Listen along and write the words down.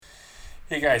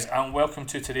Hey guys, and welcome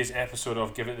to today's episode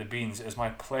of Give It the Beans. It is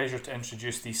my pleasure to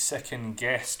introduce the second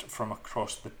guest from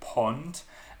across the pond,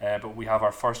 but we have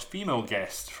our first female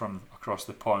guest from across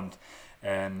the pond.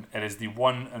 It is the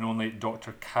one and only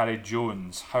Dr. Carrie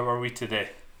Jones. How are we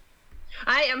today?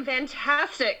 I am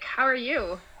fantastic. How are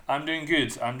you? I'm doing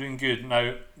good. I'm doing good.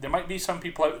 Now, there might be some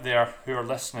people out there who are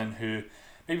listening who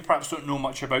maybe perhaps don't know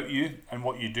much about you and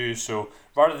what you do. So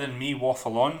rather than me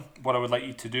waffle on, what I would like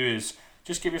you to do is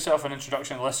just give yourself an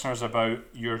introduction to listeners about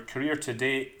your career to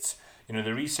date,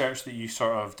 the research that you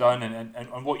sort of done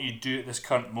and what you do at this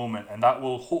current moment. And that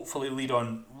will hopefully lead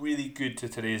on really good to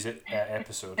today's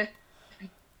episode.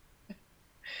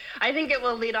 I think it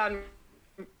will lead on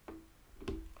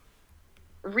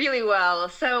really well.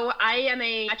 So I am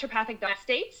a naturopathic doctor in the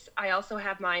States. I also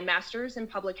have my master's in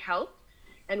public health,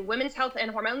 and women's health and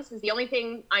hormones is the only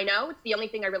thing I know. It's the only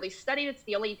thing I really studied.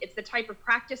 It's the type of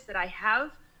practice that I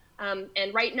have.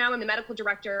 And right now I'm the medical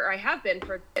director, or I have been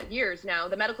for years now,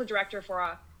 the medical director for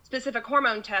a specific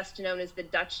hormone test known as the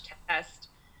Dutch test.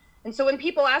 And so when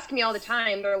people ask me all the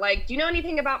time, they're like, do you know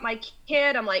anything about my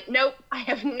kid? I'm like, nope, I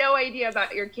have no idea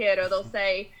about your kid. Or they'll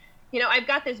say, I've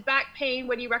got this back pain.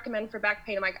 What do you recommend for back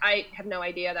pain? I'm like, I have no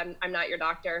idea. I'm not your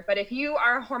doctor. But if you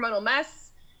are a hormonal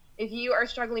mess, if you are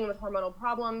struggling with hormonal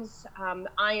problems,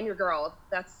 I am your girl.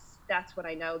 That's what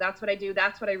I know. That's what I do.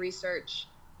 That's what I research.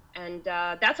 And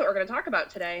that's what we're going to talk about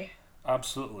today.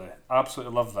 Absolutely.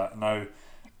 Absolutely love that. Now,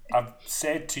 I've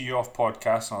said to you off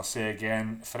podcast, and I'll say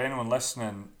again, for anyone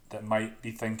listening that might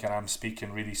be thinking I'm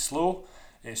speaking really slow,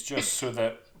 it's just so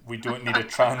that we don't need a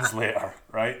translator,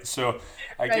 right? So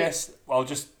I Right. guess I'll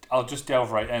just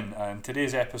delve right in. And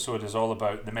today's episode is all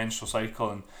about the menstrual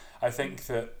cycle, and I think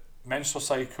that menstrual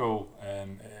cycle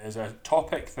is a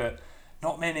topic that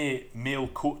not many male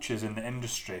coaches in the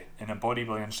industry, in a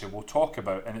bodybuilding industry, will talk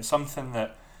about, and it's something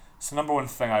that it's the number one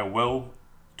thing I will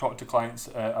talk to clients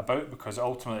about, because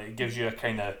ultimately it gives you a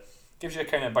kind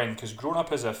of bind. Because growing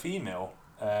up as a female,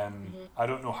 Mm-hmm. I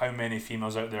don't know how many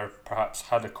females out there perhaps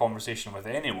had a conversation with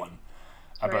anyone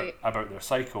about Right. about their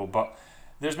cycle, but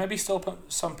there's maybe still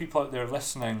some people out there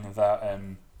listening that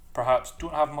perhaps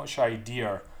don't have much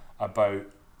idea about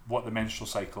what the menstrual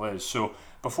cycle is. So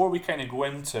before we kind of go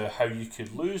into how you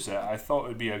could lose it, I thought it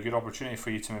would be a good opportunity for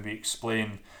you to maybe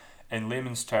explain in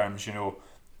layman's terms,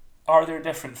 are there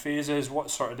different phases?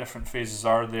 What sort of different phases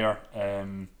are there?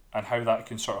 And how that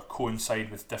can sort of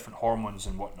coincide with different hormones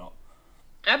and whatnot.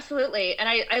 Absolutely. And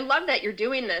I love that you're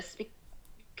doing this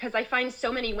because I find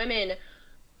so many women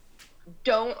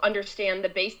don't understand the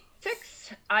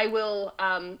basics. I will,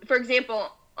 for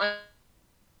example,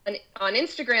 on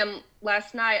Instagram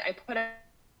last night, I put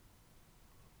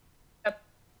up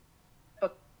a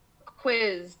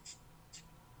quiz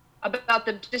about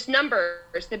the just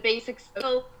numbers, the basics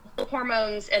of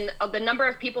hormones, and the number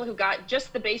of people who got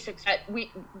just the basics that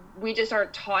we just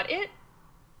aren't taught it.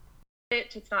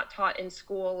 It's not taught in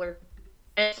school.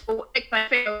 And so we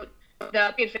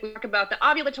talk about the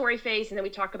ovulatory phase, and then we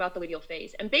talk about the luteal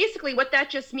phase. And basically what that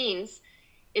just means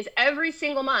is every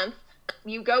single month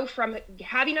you go from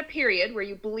having a period where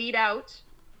you bleed out,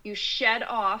 you shed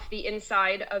off the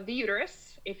inside of the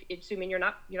uterus, if assuming you're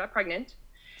not pregnant,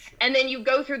 and then you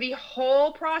go through the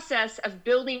whole process of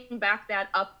building back that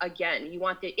up again. You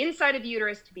want the inside of the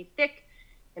uterus to be thick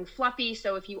and fluffy,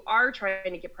 so if you are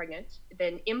trying to get pregnant,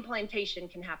 then implantation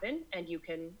can happen and you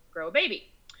can grow a baby.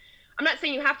 I'm not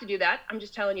saying you have to do that. I'm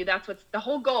just telling you that's what's the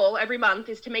whole goal every month,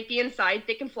 is to make the inside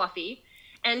thick and fluffy.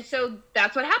 And so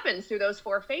that's what happens through those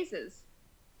 4 phases.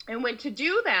 And when to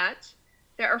do that,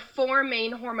 there are 4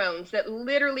 main hormones that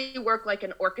literally work like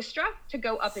an orchestra to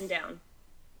go up and down.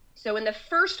 So in the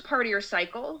first part of your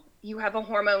cycle, you have a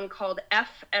hormone called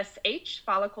FSH,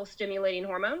 follicle stimulating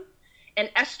hormone, and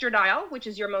estradiol, which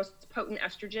is your most potent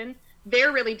estrogen.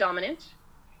 They're really dominant.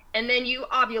 And then you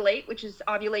ovulate,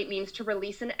 ovulate means to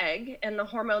release an egg. And the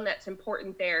hormone that's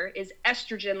important there is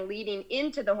estrogen leading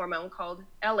into the hormone called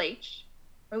LH,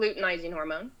 or luteinizing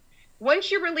hormone.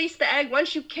 Once you release the egg,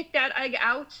 once you kick that egg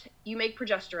out, you make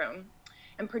progesterone.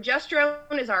 And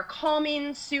progesterone is our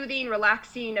calming, soothing,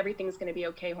 relaxing, everything's going to be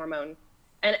okay hormone.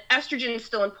 And estrogen is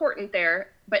still important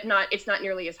there, but it's not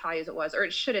nearly as high as it was, or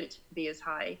it shouldn't be as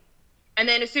high. And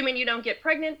then assuming you don't get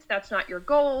pregnant, that's not your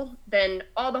goal, then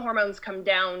all the hormones come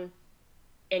down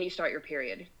and you start your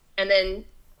period. And then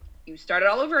you start it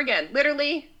all over again.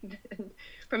 Literally,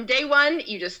 from day one,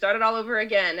 you just start it all over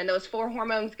again. And those 4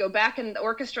 hormones go back and the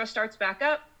orchestra starts back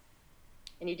up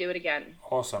and you do it again.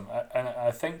 Awesome. And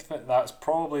I think that that's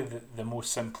probably the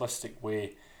most simplistic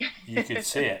way you could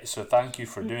say it. So thank you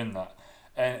for doing that.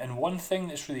 And one thing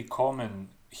that's really common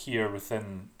here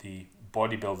within the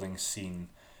bodybuilding scene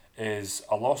is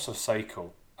a loss of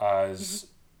cycle as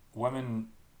women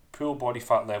pull body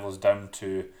fat levels down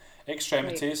to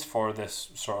extremities for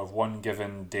this sort of one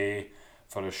given day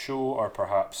for a show or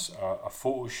perhaps a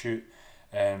photo shoot.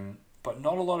 But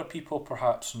not a lot of people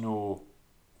perhaps know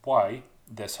why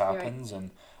this happens,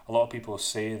 and a lot of people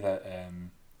say that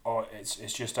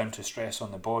it's just down to stress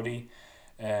on the body.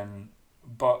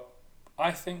 But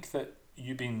I think that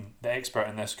you being the expert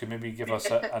in this could maybe give us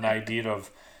an idea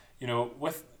of,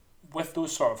 with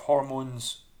those sort of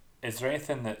hormones, is there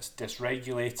anything that's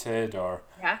dysregulated or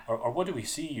what do we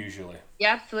see usually?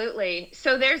 Yeah, absolutely.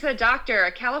 So there's a doctor,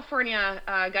 a California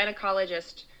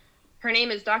gynecologist. Her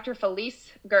name is Dr.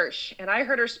 Felice Gersh, and I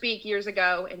heard her speak years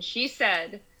ago, and she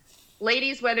said,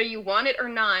 ladies, whether you want it or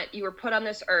not, you were put on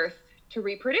this earth to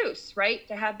reproduce, right?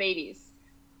 To have babies.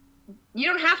 You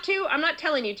don't have to. I'm not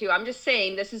telling you to. I'm just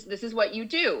saying this is what you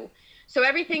do. So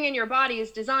everything in your body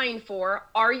is designed for,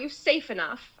 are you safe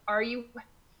enough? Are you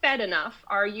fed enough?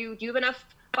 Do you have enough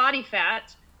body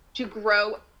fat to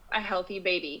grow a healthy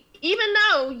baby? Even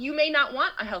though you may not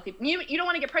want a healthy, you don't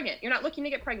want to get pregnant. You're not looking to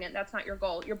get pregnant. That's not your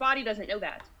goal. Your body doesn't know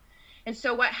that. And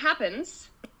so what happens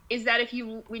is that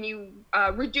when you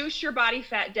reduce your body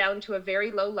fat down to a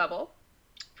very low level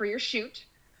for your shoot,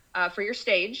 for your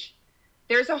stage,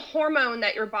 there's a hormone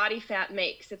that your body fat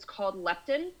makes. It's called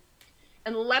leptin.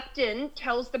 And leptin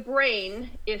tells the brain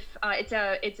if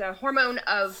it's a hormone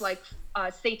of like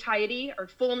satiety or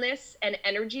fullness and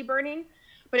energy burning,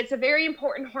 but it's a very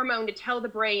important hormone to tell the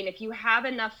brain if you have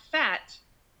enough fat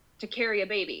to carry a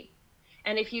baby.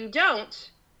 And if you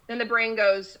don't, then the brain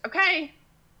goes, okay,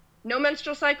 no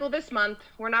menstrual cycle this month.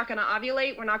 We're not going to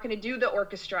ovulate. We're not going to do the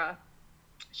orchestra.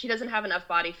 She doesn't have enough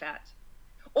body fat.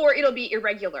 Or it'll be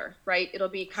irregular, right? It'll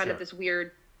be kind of this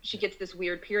weird, she gets this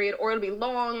weird period, or it'll be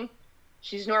long.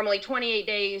 She's normally 28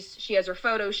 days. She has her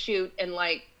photo shoot, and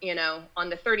on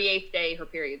the 38th day, her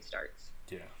period starts.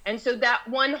 Yeah. And so that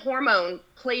one hormone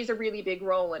plays a really big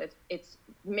role, and it's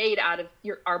made out of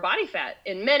our body fat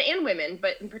in men and women,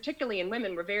 but particularly in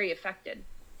women, we're very affected.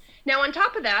 Now, on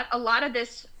top of that, a lot of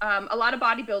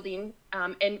bodybuilding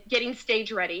and getting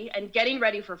stage ready and getting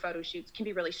ready for photo shoots can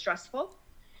be really stressful.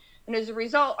 And as a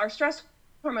result, our stress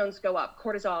hormones go up,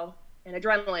 cortisol and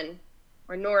adrenaline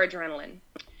or noradrenaline.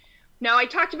 Now, I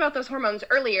talked about those hormones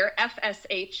earlier,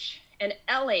 FSH and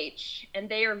LH, and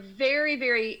they are very,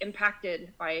 very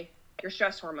impacted by your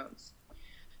stress hormones.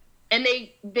 And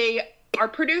they are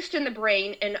produced in the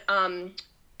brain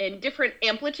in different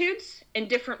amplitudes and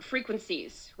different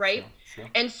frequencies, right? Sure.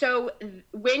 And so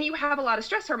when you have a lot of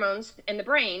stress hormones in the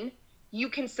brain, you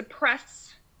can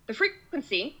suppress the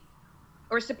frequency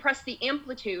or suppress the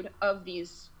amplitude of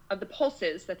the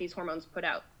pulses that these hormones put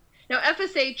out. Now,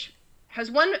 FSH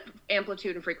has one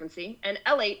amplitude and frequency, and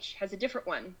LH has a different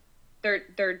one,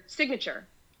 their signature.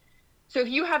 So if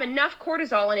you have enough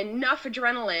cortisol and enough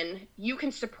adrenaline, you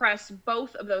can suppress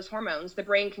both of those hormones. The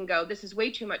brain can go, this is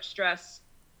way too much stress.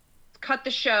 Cut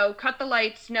the show, cut the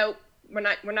lights. No, we're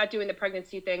not doing the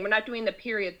pregnancy thing. We're not doing the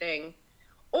period thing.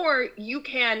 Or you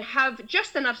can have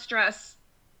just enough stress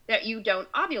that you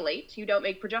don't ovulate, you don't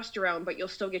make progesterone, but you'll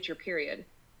still get your period.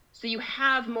 So you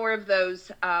have more of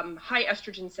those high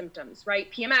estrogen symptoms,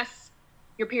 right? PMS,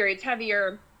 your period's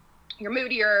heavier, you're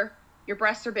moodier, your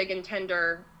breasts are big and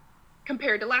tender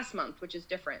compared to last month, which is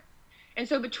different. And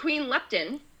so between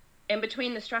leptin and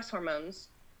between the stress hormones,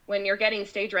 when you're getting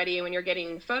stage ready and when you're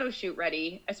getting photo shoot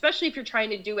ready, especially if you're trying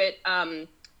to do it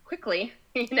quickly,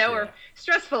 or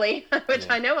stressfully, which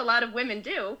I know a lot of women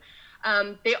do,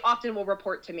 they often will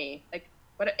report to me like,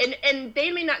 and they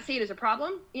may not see it as a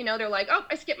problem. They're like, oh,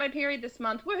 I skipped my period this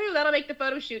month. Woohoo, that'll make the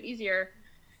photo shoot easier.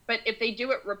 But if they do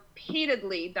it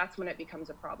repeatedly, that's when it becomes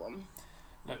a problem.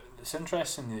 Now, it's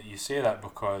interesting that you say that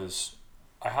because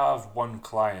I have one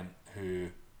client who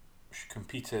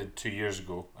competed 2 years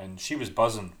ago, and she was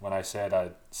buzzing when I said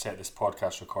I'd set this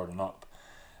podcast recording up.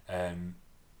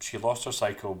 She lost her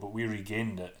cycle, but we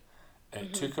regained it.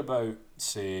 It took about,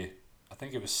 say, I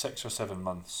think it was 6 or 7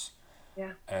 months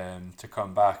to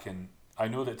come back, and I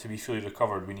know that to be fully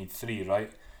recovered we need 3,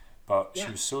 right? But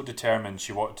she was so determined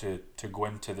she wanted to go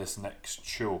into this next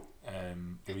show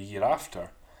the year after,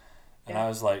 and I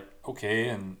was like, okay,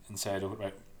 and said, oh,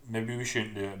 right, maybe we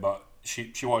shouldn't do it, but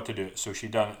she wanted to do it, so she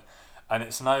done it, and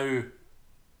it's now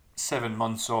 7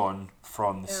 months on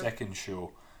from the second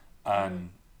show, and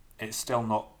it's still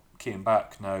not came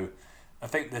back. Now, I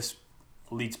think this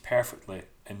leads perfectly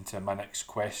into my next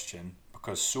question,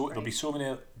 because there'll be so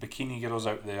many bikini girls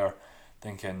out there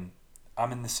thinking,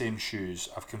 I'm in the same shoes.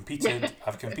 I've competed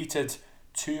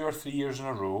 2 or 3 years in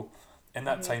a row. In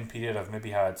that time period, I've maybe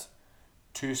had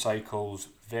 2 cycles,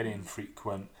 very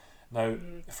infrequent, Now,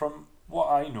 from what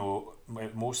I know,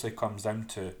 it mostly comes down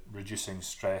to reducing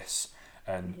stress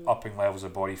and upping levels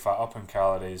of body fat, upping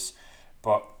calories.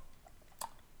 But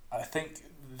I think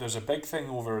there's a big thing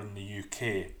over in the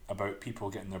UK about people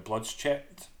getting their bloods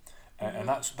checked, and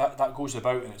that goes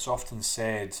about, and it's often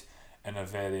said in a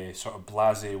very sort of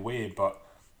blasé way. But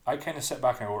I kind of sit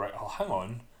back and go, right, oh, hang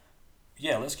on,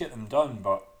 yeah, let's get them done,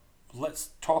 but let's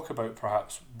talk about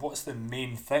perhaps what's the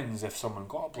main things if someone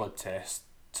got a blood test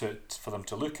for them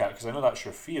to look at, because I know that's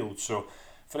your field. So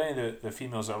for any of the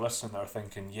females that are listening that are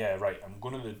thinking, yeah, right, I'm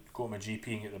going to go to my GP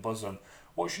and get the bloods done,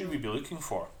 what should we be looking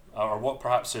for? Or what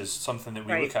perhaps is something that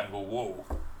we look at and go, whoa.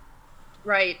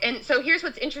 Right. And so here's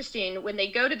what's interesting. When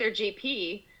they go to their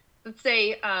GP, let's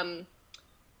say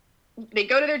they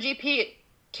go to their GP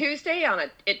Tuesday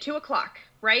at 2 o'clock,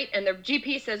 right? And their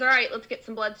GP says, all right, let's get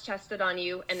some bloods tested on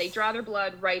you. And they draw their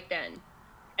blood right then.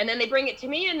 And then they bring it to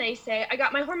me and they say, I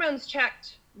got my hormones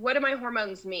checked. What do my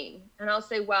hormones mean? And I'll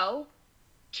say, well,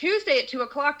 Tuesday at 2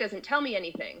 o'clock doesn't tell me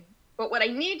anything. But what I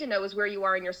need to know is where you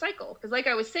are in your cycle. Because like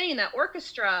I was saying, that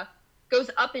orchestra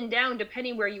goes up and down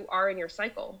depending where you are in your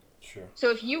cycle. Sure. So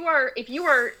if you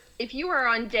are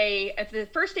on day, if the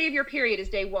first day of your period is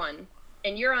day 1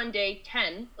 and you're on day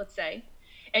 10, let's say,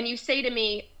 and you say to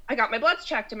me, I got my bloods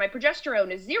checked and my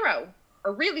progesterone is 0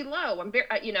 or really low, I'm very,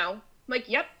 I'm like,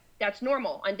 yep, that's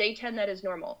normal. On day 10, that is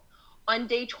normal. On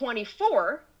day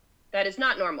 24, that is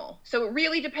not normal. So it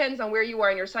really depends on where you are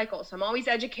in your cycle. So I'm always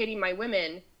educating my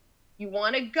women. You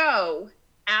want to go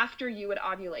after you would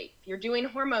ovulate. If you're doing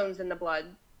hormones in the blood,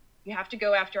 you have to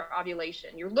go after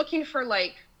ovulation. You're looking for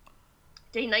like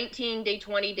day 19, day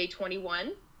 20, day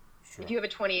 21, if you have a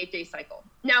 28-day cycle.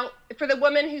 Now, for the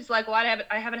woman who's like, well,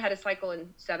 I haven't had a cycle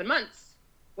in 7 months.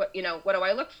 What do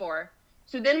I look for?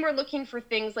 So then we're looking for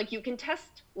things like you can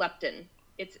test leptin.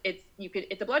 It's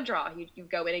a blood draw. You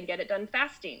go in and get it done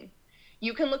fasting.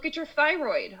 You can look at your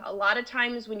thyroid. A lot of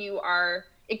times when you are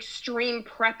extreme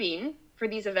prepping for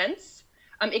these events,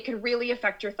 it could really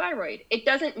affect your thyroid. It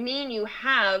doesn't mean you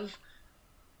have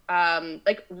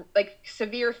like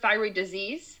severe thyroid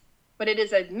disease, but it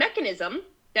is a mechanism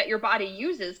that your body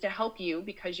uses to help you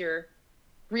because you're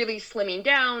really slimming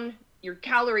down, your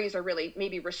calories are really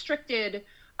maybe restricted,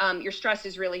 your stress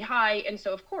is really high, and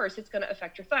so of course it's going to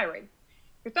affect your thyroid.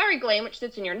 Your thyroid gland, which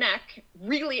sits in your neck,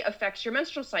 really affects your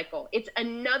menstrual cycle. It's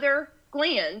another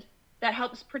gland that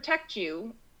helps protect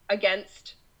you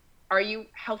against, are you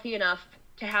healthy enough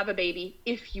to have a baby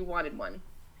if you wanted one?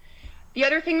 The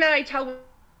other thing that I tell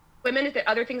women is that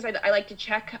other things I like to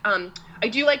check. I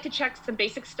do like to check some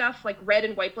basic stuff like red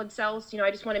and white blood cells.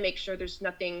 I just want to make sure there's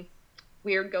nothing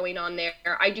weird going on there.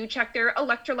 I do check their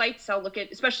electrolytes. I'll look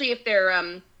at, especially if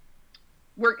they're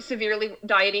work severely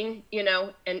dieting,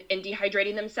 and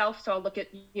dehydrating themselves. So I'll look at,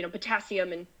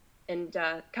 potassium and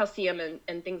calcium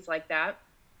and things like that.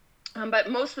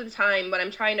 But most of the time, what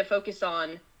I'm trying to focus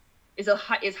on is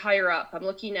higher up. I'm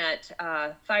looking at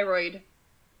thyroid,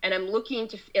 and I'm looking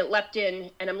at leptin,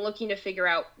 and I'm looking to figure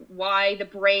out why the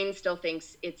brain still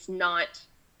thinks it's not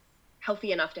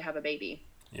healthy enough to have a baby.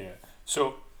 Yeah.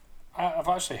 So I've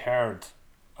actually heard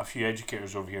a few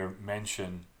educators over here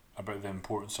mention about the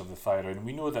importance of the thyroid, and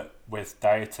we know that with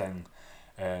dieting,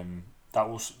 that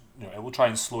will it will try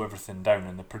and slow everything down,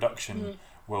 and the production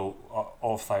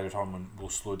of thyroid hormone will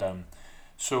slow down.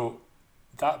 So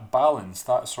that balance,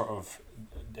 that sort of,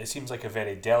 it seems like a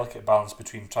very delicate balance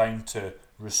between trying to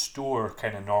restore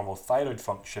kind of normal thyroid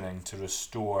functioning to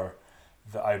restore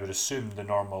I would assume the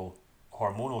normal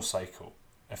hormonal cycle,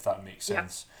 if that makes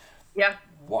sense. Yeah.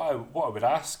 What I would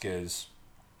ask is,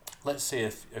 let's say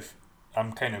if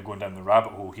I'm kind of going down the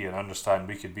rabbit hole here, and I understand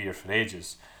we could be here for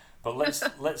ages, but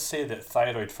let's say that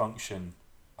thyroid function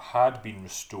had been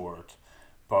restored,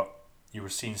 but you were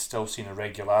still seeing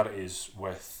irregularities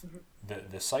with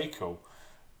the cycle.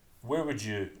 Where would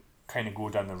you kind of go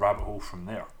down the rabbit hole from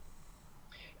there?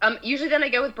 Usually then I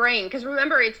go with brain, because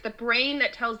remember, it's the brain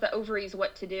that tells the ovaries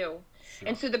what to do. Sure.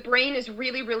 And so the brain is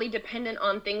really, really dependent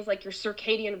on things like your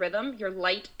circadian rhythm, your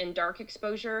light and dark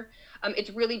exposure.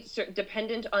 It's really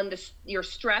dependent on your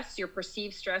stress, your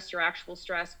perceived stress, your actual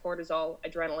stress, cortisol,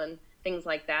 adrenaline, things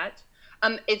like that.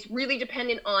 It's really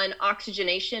dependent on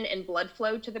oxygenation and blood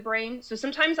flow to the brain. So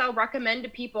sometimes I'll recommend to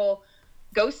people,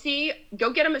 go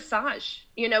get a massage,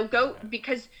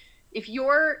 because if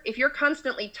you're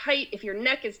constantly tight, if your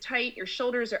neck is tight, your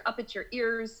shoulders are up at your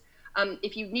ears,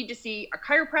 if you need to see a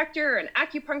chiropractor, an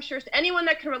acupuncturist, anyone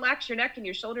that can relax your neck and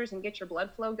your shoulders and get your blood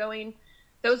flow going.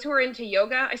 Those who are into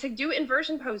yoga, I say do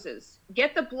inversion poses.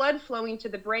 Get the blood flowing to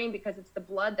the brain, because it's the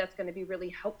blood that's going to be really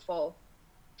helpful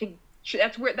to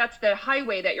that's the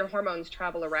highway that your hormones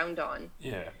travel around on.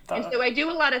 Yeah. And so I do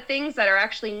a lot of things that are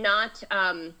actually not,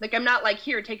 like, I'm not like,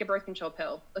 here, take a birth control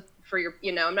pill for your,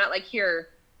 I'm not like, here,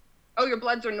 oh, your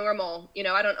bloods are normal.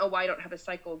 I don't know why I don't have a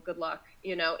cycle. Good luck.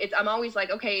 I'm always like,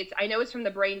 okay, I know it's from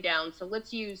the brain down. So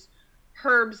let's use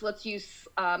herbs. Let's use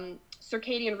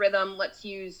circadian rhythm. Let's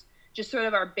use just sort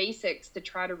of our basics to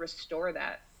try to restore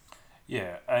that.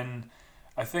 Yeah. And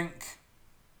I think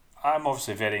I'm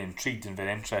obviously very intrigued and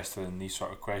very interested in these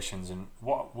sort of questions. And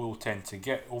what we'll tend to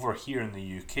get over here in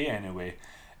the UK anyway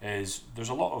is there's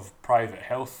a lot of private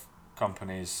health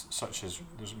companies such as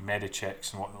there's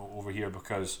Medichecks and whatnot over here,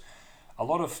 because a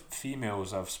lot of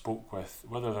females I've spoke with,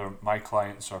 whether they're my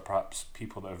clients or perhaps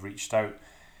people that have reached out,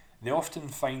 they often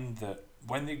find that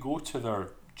when they go to their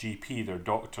GP, their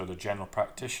doctor, their general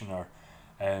practitioner,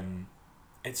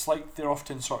 it's like they're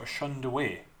often sort of shunned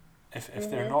away.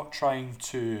 If they're not trying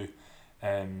to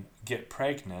get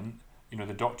pregnant,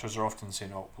 the doctors are often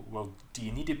saying, oh, well, do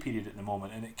you need a period at the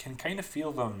moment? And it can kind of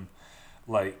feel them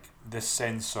like this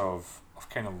sense of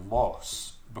kind of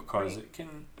loss, because Right.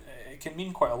 it can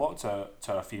mean quite a lot to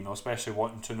a female, especially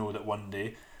wanting to know that one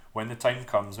day when the time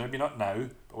comes, maybe not now,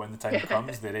 but when the time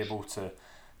comes, they're able to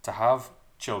have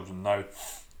children. Now,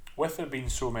 with there being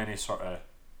so many sort of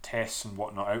tests and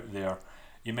whatnot out there,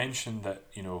 you mentioned that,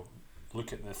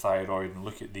 look at the thyroid and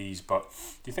look at these, but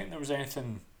do you think there was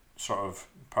anything sort of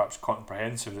perhaps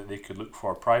comprehensive that they could look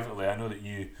for privately? I know that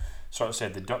you sort of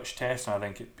said the Dutch test, and I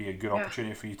think it'd be a good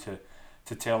opportunity for you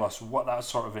to tell us what that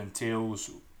sort of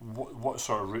entails, what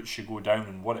sort of routes you go down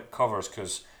and what it covers,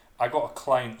 because I got a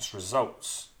client's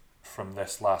results from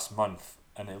this last month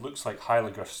and it looks like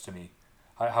hieroglyphs to me,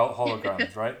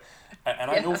 holograms, right? And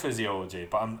I know physiology,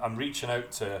 but I'm reaching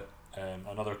out to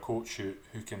another coach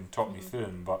who can talk me through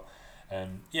them. But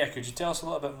could you tell us a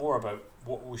little bit more about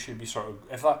what we should be sort of,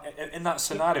 if that in that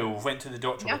scenario we went to the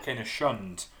doctor, we're kind of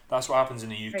shunned. That's what happens in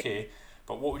the UK. Right.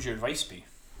 But what would your advice be?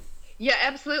 Yeah,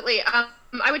 absolutely.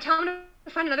 I would tell them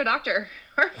to find another doctor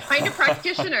or find a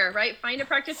practitioner, right? Find a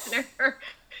practitioner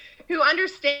who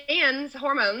understands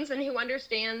hormones and who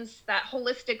understands that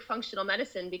holistic functional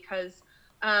medicine, because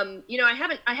I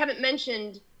haven't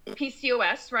mentioned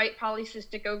PCOS, right?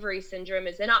 Polycystic ovary syndrome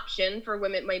is an option for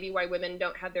women, maybe why women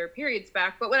don't have their periods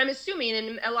back. But what I'm assuming,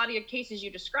 in a lot of your cases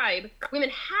you describe, women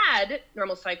had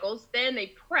normal cycles, then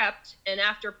they prepped, and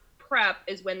after prep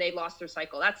is when they lost their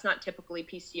cycle. That's not typically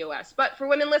PCOS. But for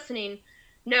women listening,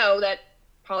 know that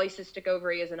polycystic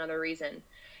ovary is another reason.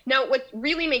 Now, what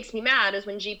really makes me mad is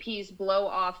when GPs blow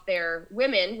off their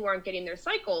women who aren't getting their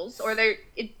cycles, or they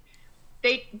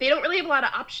don't really have a lot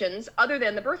of options other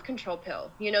than the birth control pill.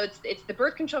 It's the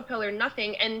birth control pill or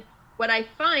nothing. And what I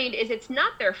find is it's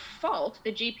not their fault,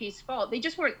 the GP's fault. They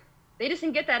just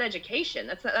didn't get that education.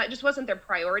 That just wasn't their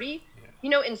priority,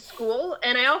 in school.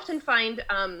 And I often find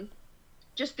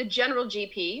just the general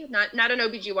GP, not an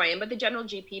OBGYN, but the general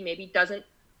GP maybe doesn't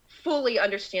fully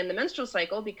understand the menstrual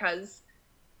cycle, because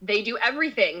they do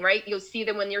everything, right? You'll see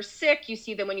them when you're sick. You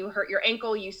see them when you hurt your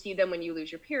ankle. You see them when you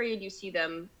lose your period. You see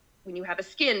them when you have a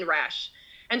skin rash.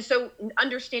 And so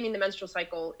understanding the menstrual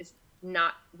cycle is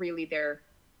not really their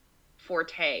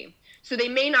forte. So they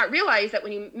may not realize that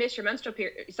when you miss your menstrual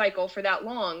cycle for that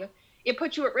long, it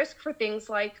puts you at risk for things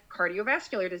like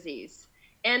cardiovascular disease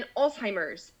and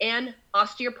Alzheimer's and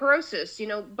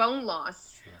osteoporosis, bone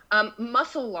loss,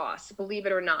 muscle loss, believe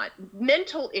it or not,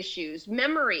 mental issues,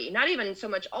 memory, not even so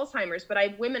much Alzheimer's, but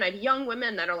I have young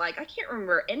women that are like, I can't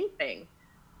remember anything.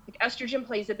 Like, estrogen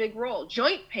plays a big role.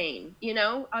 Joint pain,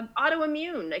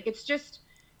 autoimmune. Like, it's just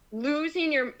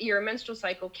losing your menstrual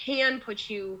cycle can put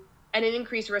you at an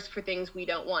increased risk for things we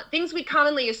don't want. Things we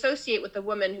commonly associate with a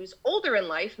woman who's older in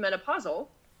life, menopausal,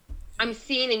 I'm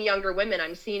seeing in younger women.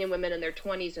 I'm seeing in women in their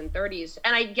 20s and 30s.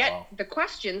 And I get the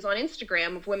questions on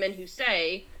Instagram of women who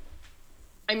say,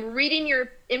 I'm reading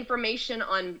your information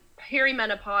on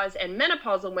perimenopause and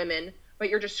menopausal women, but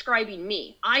you're describing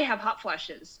me. I have hot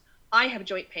flashes. I have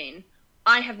joint pain.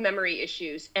 I have memory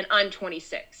issues, and I'm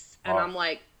 26. And I'm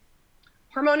like,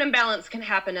 hormone imbalance can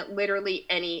happen at literally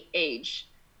any age.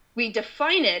 We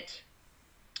define it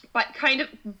but kind of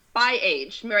by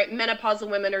age, right? Menopausal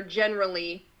women are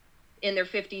generally in their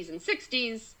 50s and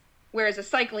 60s, whereas a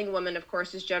cycling woman, of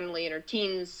course, is generally in her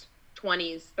teens,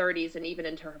 20s, 30s, and even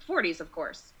into her 40s, of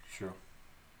course. Sure.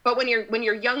 But when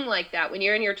you're young like that, when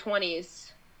you're in your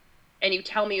 20s and you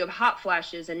tell me you have hot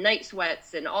flashes and night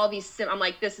sweats and all these, I'm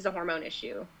like, this is a hormone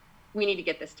issue. We need to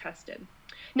get this tested.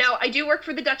 Now, I do work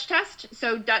for the Dutch test.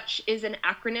 So Dutch is an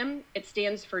acronym. It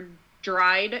stands for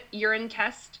Dried Urine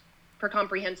Test for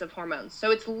Comprehensive Hormones.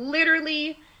 So it's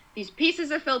literally these pieces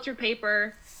of filter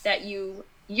paper that you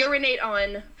urinate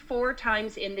on 4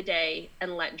 times in the day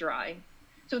and let dry.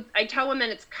 So I tell women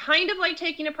it's kind of like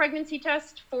taking a pregnancy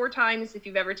test 4 times if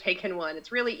you've ever taken one.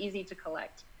 It's really easy to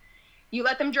collect. You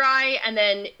let them dry and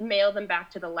then mail them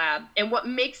back to the lab. And what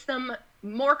makes them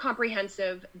more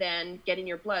comprehensive than getting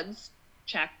your bloods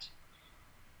checked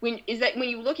is that when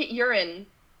you look at urine,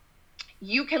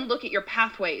 you can look at your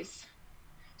pathways.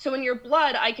 So in your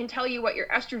blood, I can tell you what your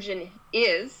estrogen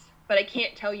is, but I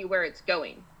can't tell you where it's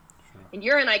going. Sure. In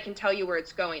urine, I can tell you where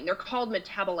it's going. They're called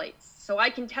metabolites. So I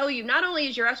can tell you not only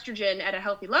is your estrogen at a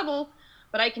healthy level,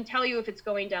 but I can tell you if it's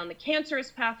going down the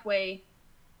cancerous pathway,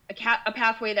 a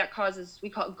pathway that causes, we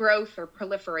call it growth or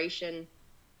proliferation,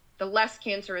 the less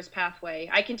cancerous pathway.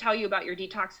 I can tell you about your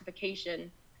detoxification,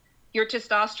 your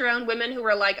testosterone. Women who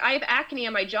are like, I have acne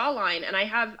on my jawline and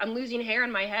I'm losing hair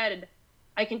in my head.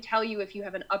 I can tell you if you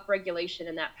have an upregulation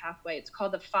in that pathway. It's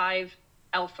called the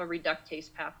 5-alpha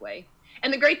reductase pathway.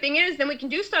 And the great thing is, then we can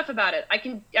do stuff about it. I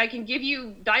can give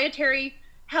you dietary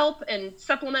help and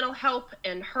supplemental help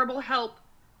and herbal help,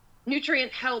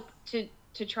 nutrient help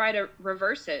to try to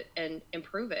reverse it and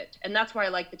improve it. And that's why I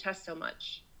like the test so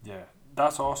much. Yeah,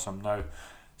 that's awesome. Now,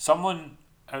 someone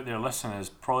out there listening is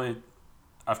probably,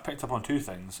 I've picked up on 2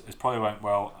 things. It's probably went,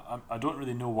 well, I don't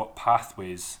really know what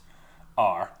pathways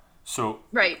are. So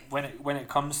right. when it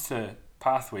comes to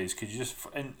pathways, could you just,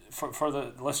 for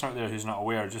the listener out there who's not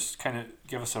aware, just kind of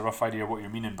give us a rough idea of what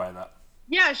you're meaning by that?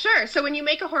 Yeah, sure. So when you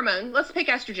make a hormone, let's pick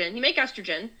estrogen. You make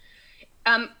estrogen.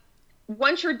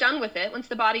 Once you're done with it, once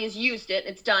the body has used it,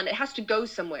 it's done, it has to go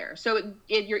somewhere. So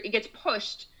it gets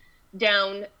pushed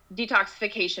down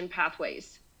detoxification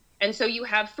pathways. And so you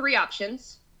have 3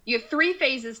 options. You have 3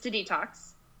 phases to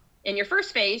detox. In your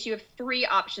first phase, you have 3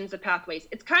 options of pathways.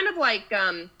 It's kind of like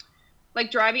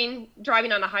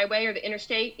driving on a highway or the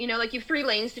interstate. You have 3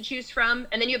 lanes to choose from,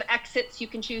 and then you have exits you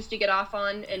can choose to get off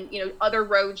on, and other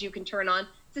roads you can turn on.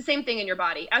 It's the same thing in your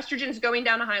body. Estrogen is going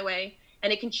down a highway,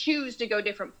 and it can choose to go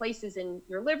different places in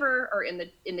your liver or in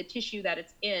the tissue that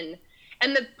it's in.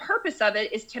 And the purpose of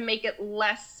it is to make it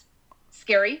less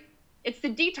scary. It's to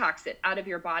detox it out of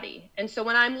your body. And so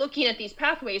when I'm looking at these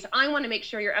pathways, I want to make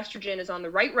sure your estrogen is on the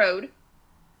right road,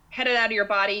 headed out of your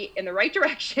body in the right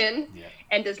direction,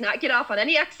 and does not get off on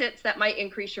any exits that might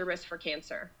increase your risk for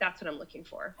cancer. That's what I'm looking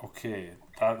for. Okay,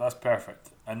 that's perfect.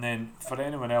 And then for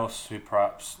anyone else who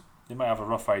perhaps, they might have a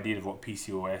rough idea of what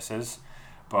PCOS is,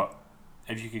 but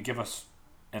if you could give us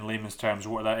in layman's terms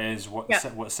what that is,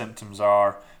 what symptoms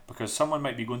are, because someone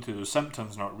might be going through those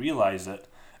symptoms, not realize it,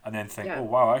 and then think, oh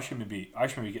wow, I should maybe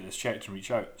get this checked and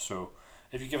reach out. So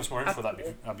if you give us more info,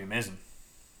 that'd be amazing.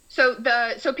 So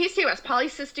PCOS,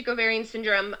 polycystic ovarian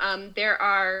syndrome, there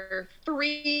are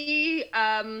 3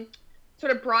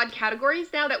 sort of broad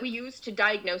categories now that we use to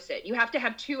diagnose it. You have to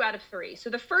have 2 out of 3. So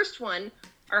the first one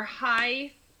are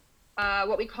high,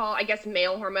 what we call, I guess,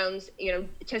 male hormones,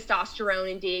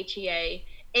 testosterone and DHEA,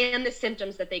 and the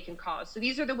symptoms that they can cause. So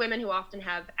these are the women who often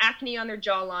have acne on their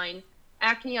jawline,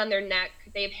 acne on their neck.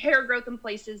 They have hair growth in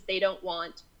places they don't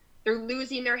want. They're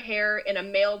losing their hair in a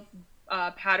male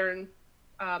pattern,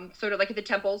 sort of like at the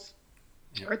temples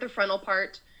or at the frontal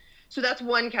part. So that's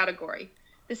one category.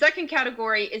 The second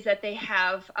category is that they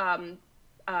have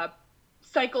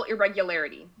cycle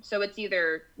irregularity. So it's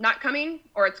either not coming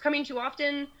or it's coming too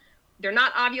often. They're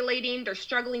not ovulating. They're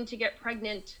struggling to get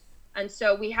pregnant. And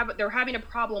so they're having a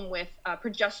problem with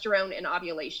progesterone and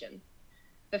ovulation.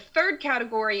 The third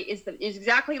category is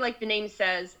exactly like the name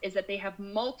says, is that they have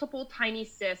multiple tiny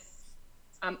cysts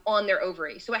on their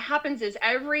ovary. So what happens is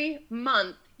every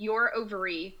month your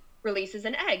ovary releases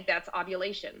an egg. That's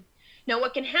ovulation. Now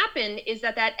what can happen is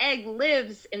that egg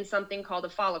lives in something called a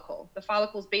follicle. The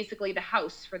follicle is basically the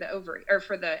house for the ovary or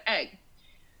for the egg.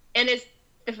 And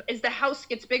as the house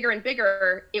gets bigger and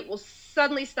bigger, it will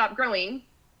suddenly stop growing,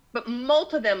 but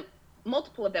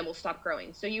multiple of them will stop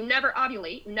growing. So you never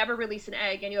ovulate, you never release an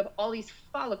egg, and you have all these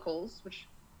follicles, which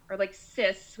are like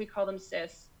cysts, we call them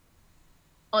cysts,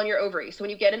 on your ovary. So when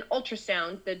you get an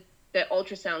ultrasound, the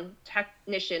ultrasound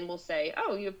technician will say,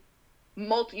 oh, you have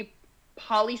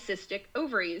polycystic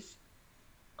ovaries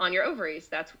on your ovaries.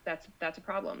 That's a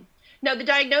problem. Now the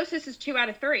diagnosis is 2 out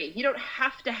of 3. You don't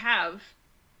have to have,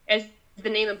 as the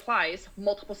name implies,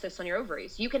 multiple cysts on your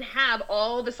ovaries. You can have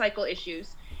all the cycle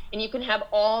issues, and you can have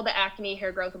all the acne,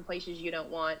 hair growth in places you don't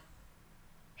want,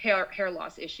 hair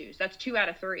loss issues. That's 2 out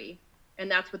of 3, and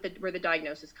that's where the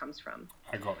diagnosis comes from.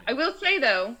 I got it. I will say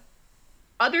though,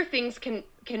 other things can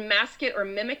mask it or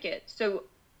mimic it. So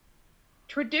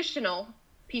traditional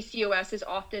PCOS is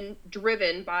often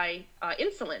driven by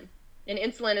insulin, and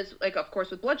insulin is like, of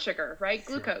course, with blood sugar, right?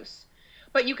 Sure. Glucose.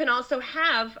 But you can also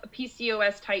have a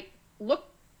PCOS type look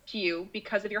to you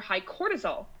because of your high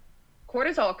cortisol.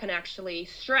 Cortisol can actually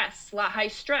high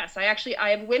stress. I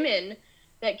have women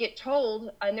that get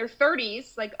told in their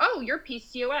 30s, like, oh, you're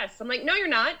PCOS. I'm like, no, you're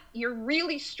not. You're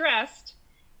really stressed,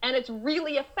 and it's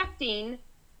really affecting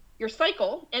your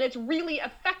cycle, and it's really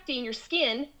affecting your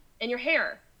skin and your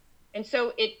hair. And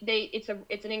so it's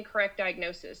an incorrect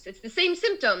diagnosis. It's the same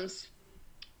symptoms,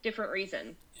 different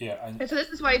reason. Yeah, and so this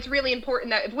is why it's really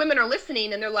important that if women are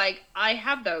listening and they're like, I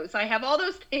have all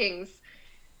those things,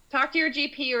 talk to your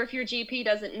GP, or if your GP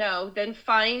doesn't know, then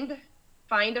find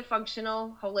a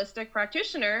functional holistic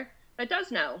practitioner that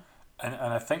does know.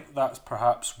 and I think that's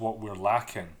perhaps what we're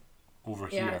lacking over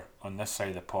Yeah. here on this side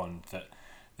of the pond, that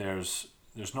there's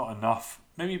not enough.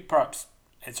 Maybe perhaps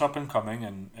it's up and coming,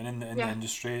 and in the Yeah.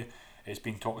 industry it's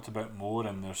being talked about more,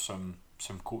 and there's some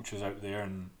coaches out there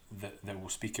and that will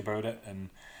speak about it. And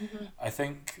I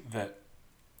think that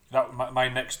my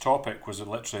next topic was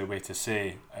literally a way to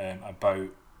say about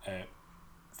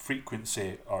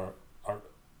frequency, or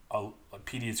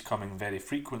periods coming very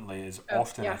frequently is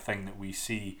often Yeah. a thing that we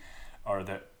see, or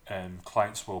that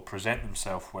clients will present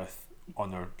themselves with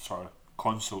on their sort of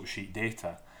consult sheet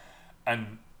data.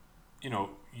 And you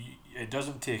know, it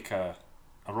doesn't take a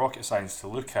rocket science to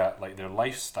look at like their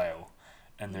lifestyle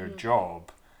and their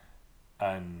job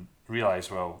and realize,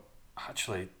 well,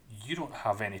 actually you don't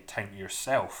have any time to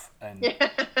yourself, and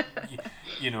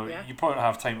you know, Yeah. you probably don't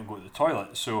have time to go to the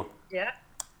toilet. So Yeah.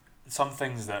 some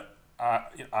things that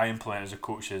I implement as a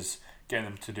coach is getting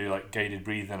them to do like guided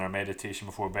breathing or meditation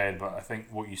before bed. But I think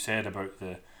what you said about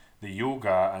the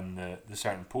yoga and the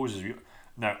certain poses,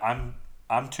 now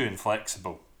I'm too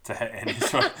inflexible to hit any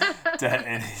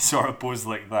sort of pose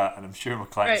like that, and I'm sure my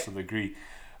clients Right. will agree.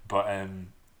 But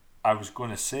I was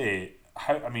going to say,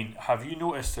 have you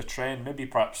noticed a trend? Maybe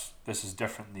perhaps this is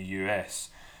different in the US.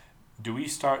 Do we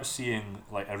start seeing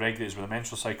like irregularities with the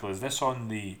menstrual cycle? Is this on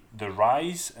the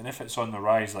rise? And if it's on the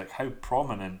rise, like how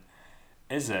prominent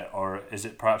is it, or is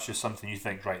it perhaps just something you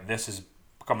think, right, this is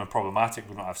becoming problematic?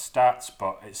 We don't have stats,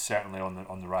 but it's certainly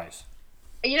on the rise.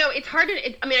 It's hard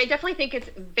to. I definitely think it's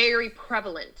very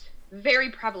prevalent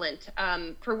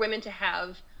for women to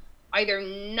have either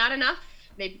not enough,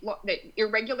 they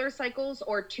irregular cycles,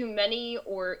 or too many,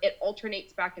 or it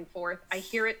alternates back and forth. I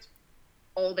hear it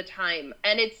all the time,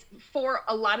 and it's for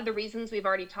a lot of the reasons we've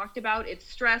already talked about. It's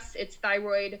stress, it's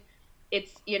thyroid,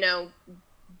 it's they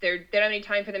don't have any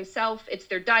time for themselves. It's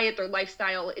their diet, their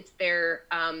lifestyle, it's their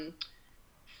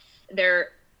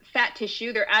fat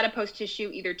tissue, their adipose tissue,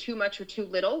 either too much or too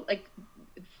little. Like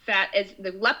fat, as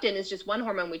the leptin is just one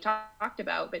hormone we talked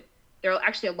about, but there are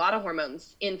actually a lot of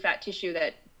hormones in fat tissue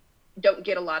that don't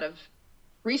get a lot of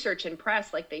research and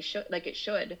press like it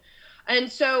should.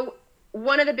 And so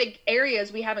one of the big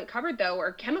areas we haven't covered, though,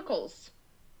 are chemicals.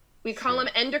 We call them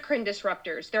endocrine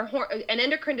disruptors. They're an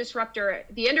endocrine disruptor.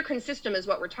 The endocrine system is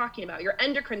what we're talking about. Your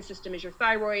endocrine system is your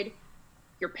thyroid,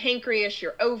 your pancreas,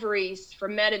 your ovaries. For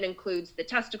men, it includes the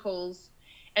testicles.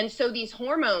 And so these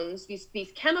hormones,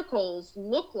 these chemicals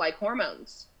look like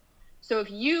hormones. So if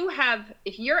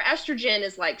your estrogen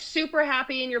is like super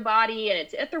happy in your body and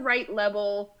it's at the right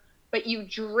level, but you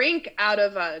drink out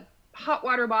of a hot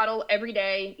water bottle every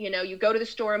day, you go to the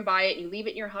store and buy it, and you leave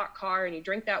it in your hot car and you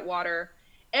drink that water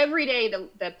every day,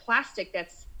 the plastic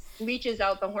that leaches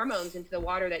out the hormones into the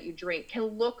water that you drink can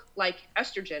look like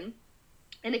estrogen,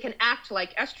 and it can act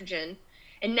like estrogen.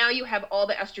 And now you have all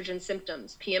the estrogen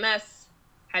symptoms: PMS,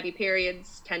 heavy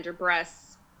periods, tender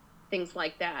breasts, things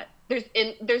like that.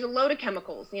 There's a load of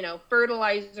chemicals,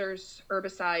 fertilizers,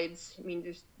 herbicides.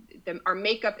 There's our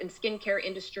makeup and skincare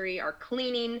industry, our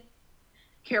cleaning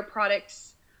care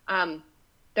products.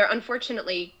 They're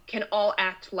unfortunately can all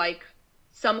act like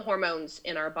some hormones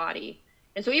in our body.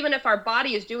 And so even if our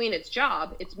body is doing its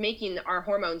job, it's making our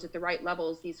hormones at the right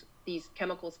levels, these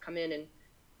chemicals come in and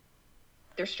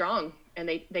they're strong, and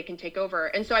they can take over.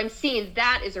 And so I'm seeing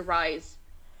that is a rise.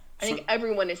 I think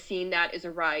everyone is seeing that as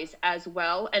a rise as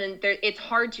well. And it's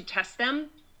hard to test them.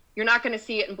 You're not going to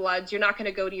see it in bloods. You're not going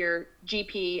to go to your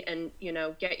GP and,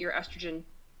 get your estrogen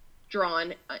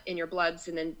drawn in your bloods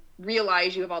and then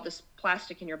realize you have all this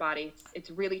plastic in your body. It's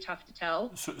really tough to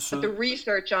tell. But the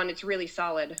research on it's really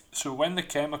solid. So when the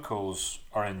chemicals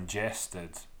are ingested,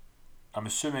 I'm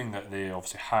assuming that they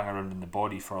obviously hang around in the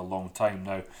body for a long time.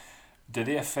 Now, do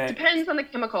they affect... Depends on the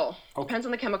chemical. Okay. Depends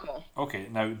on the chemical. Okay,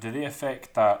 now, do they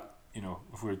affect that,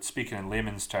 if we're speaking in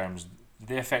layman's terms, do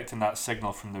they affect in that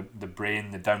signal from the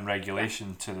brain, the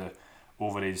down-regulation to the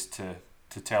ovaries to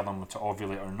tell them to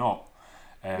ovulate or not?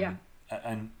 Yeah.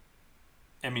 And,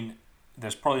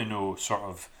 there's probably no sort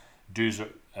of do's,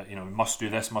 must do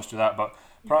this, must do that. But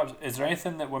perhaps, is there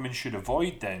anything that women should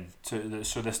avoid then,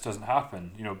 so this doesn't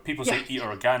happen? People say eat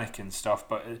organic and stuff,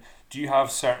 but do you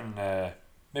have certain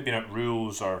maybe not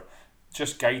rules or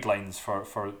just guidelines for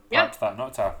perhaps that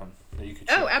not to happen that you could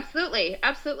share? Oh,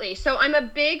 absolutely. So I'm a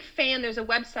big fan. There's a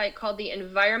website called the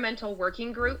Environmental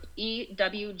Working Group,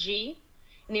 EWG.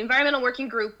 And the Environmental Working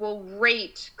Group will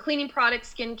rate cleaning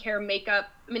products, skincare, makeup.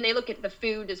 I mean, they look at the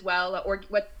food as well, or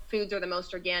what foods are the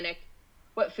most organic,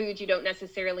 what foods you don't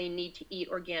necessarily need to eat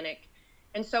organic.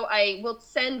 And so I will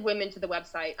send women to the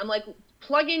website. I'm like,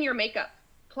 plug in your makeup,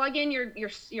 plug in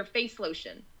your face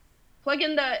lotion, plug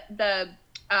in the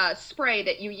spray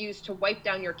that you use to wipe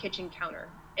down your kitchen counter,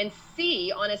 and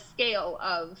see on a scale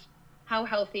of how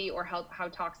healthy or how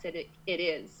toxic it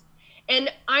is. And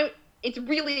it's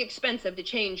really expensive to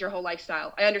change your whole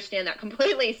lifestyle. I understand that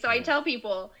completely. So I tell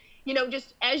people,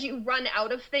 just as you run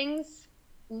out of things,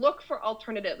 look for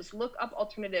alternatives, look up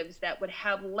alternatives that would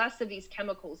have less of these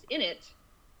chemicals in it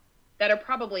that are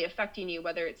probably affecting you,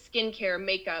 whether it's skincare,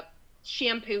 makeup,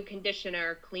 shampoo,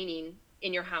 conditioner, cleaning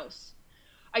in your house.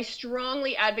 I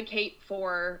strongly advocate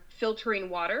for filtering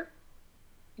water,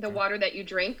 the water that you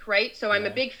drink, right? So I'm a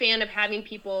big fan of having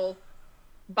people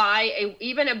buy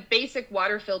even a basic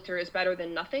water filter is better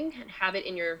than nothing, and have it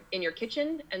in your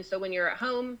kitchen. And so when you're at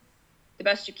home, the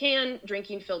best you can,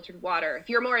 drinking filtered water. If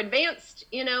you're more advanced,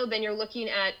 then you're looking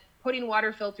at putting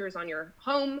water filters on your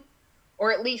home,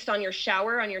 or at least on your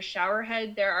shower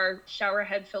head. There are shower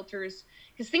head filters.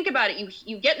 Because think about it,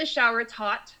 you get in the shower, it's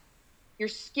hot, your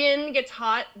skin gets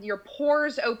hot, your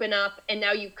pores open up, and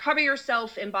now you cover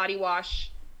yourself in body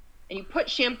wash, and you put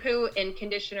shampoo and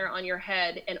conditioner on your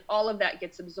head, and all of that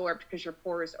gets absorbed because your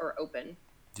pores are open.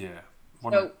 Yeah.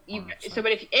 But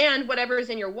whatever is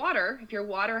in your water, if your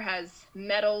water has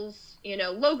metals,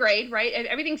 low grade, right?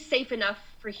 Everything's safe enough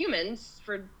for humans,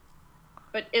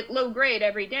 but at low grade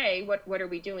every day, what are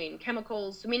we doing?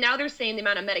 Chemicals. I mean, now they're saying the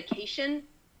amount of medication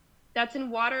that's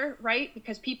in water, right?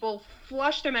 Because people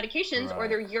flush their medications or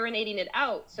they're urinating it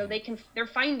out. So they're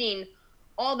finding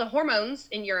all the hormones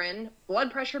in urine,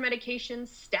 blood pressure medications,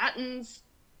 statins,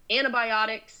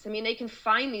 antibiotics. I mean, they can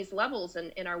find these levels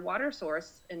in our water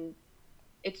source, and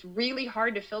it's really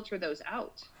hard to filter those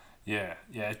out. Yeah,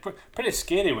 it's pretty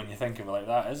scary when you think of it like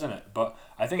that, isn't it? But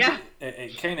I think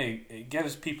it kind of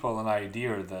gives people an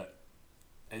idea that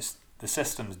the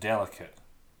system's delicate,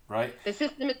 right? The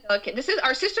system is delicate.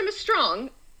 Our system is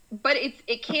strong, but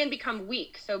it can become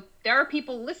weak. So there are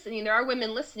people listening, there are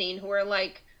women listening who are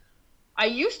like, I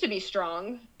used to be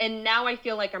strong, and now I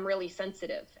feel like I'm really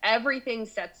sensitive. Everything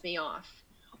sets me off.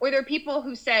 Or there are people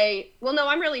who say, well, no,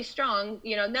 I'm really strong.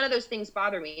 None of those things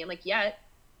bother me. I'm like, yet.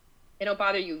 They don't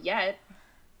bother you yet.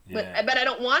 Yeah. But I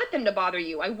don't want them to bother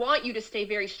you. I want you to stay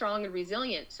very strong and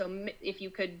resilient. So if you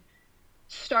could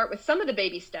start with some of the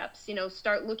baby steps,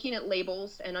 start looking at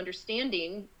labels and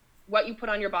understanding what you put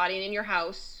on your body and in your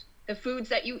house, the foods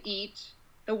that you eat,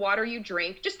 the water you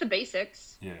drink, just the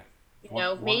basics. Yeah.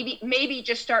 Maybe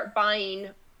just start buying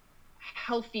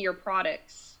healthier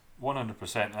products.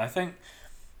 100%. And I think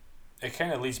it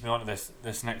kind of leads me on to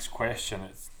this next question.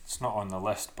 It's not on the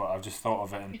list, but I've just thought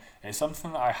of it, and it's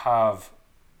something that I have.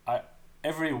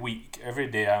 Every week, every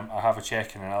day, I have a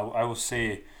check-in, and I will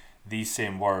say these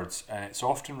same words, and it's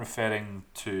often referring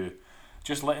to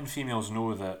just letting females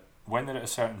know that when they're at a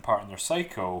certain part in their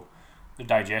cycle, their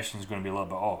digestion is going to be a little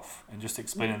bit off, and just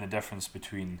explaining the difference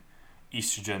between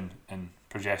estrogen and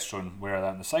progesterone, where are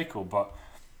that in the cycle. But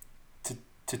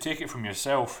to take it from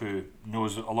yourself, who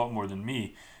knows a lot more than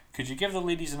me, could you give the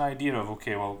ladies an idea of,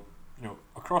 okay, well,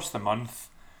 across the month,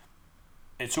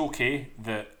 it's okay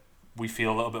that we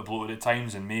feel a little bit bloated at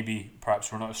times, and maybe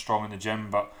perhaps we're not as strong in the gym,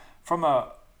 but from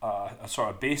a sort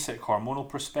of basic hormonal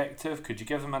perspective, could you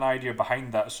give them an idea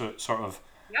behind that, so it sort of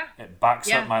it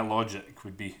backs up my logic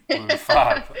would be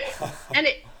fab. And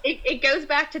it goes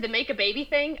back to the make a baby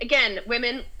thing. Again,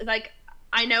 women, like,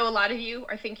 I know a lot of you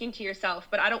are thinking to yourself,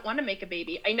 but I don't want to make a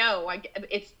baby. I know,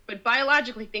 but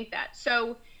biologically think that.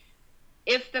 So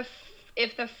if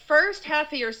the first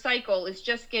half of your cycle is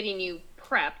just getting you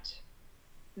prepped,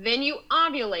 then you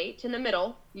ovulate in the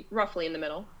middle, roughly in the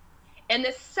middle. And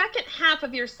the second half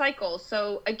of your cycle,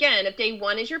 so again, if day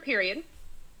 1 is your period,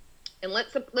 and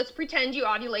let's pretend you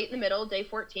ovulate in the middle, day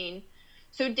 14.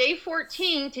 So day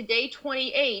 14 to day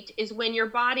 28 is when your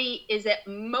body is at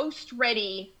most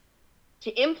ready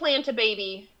to implant a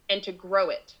baby and to grow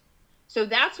it. So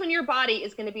that's when your body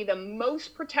is going to be the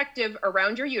most protective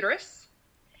around your uterus.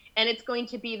 And it's going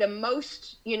to be the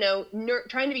most,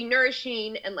 trying to be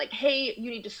nourishing and like, hey, you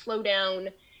need to slow down.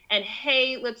 And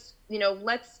hey, let's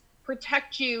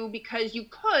protect you, because you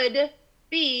could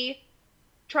B,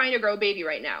 trying to grow a baby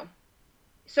right now.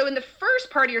 So in the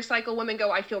first part of your cycle, women go,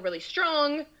 I feel really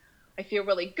strong. I feel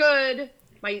really good.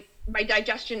 My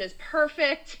digestion is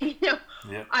perfect. Yeah.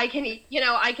 I can eat,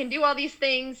 I can do all these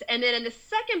things. And then in the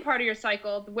second part of your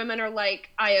cycle, the women are like,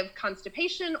 I have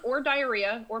constipation or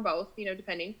diarrhea or both,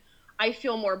 depending. I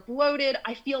feel more bloated.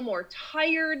 I feel more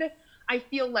tired. I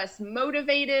feel less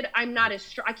motivated. I'm not as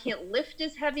strong. I can't lift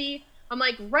as heavy. I'm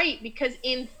like, right, because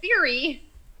in theory,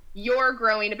 you're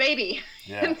growing a baby.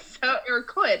 Yeah. And so,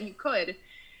 you could.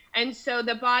 And so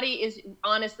the body is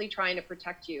honestly trying to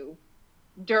protect you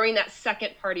during that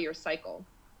second part of your cycle.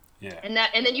 Yeah. And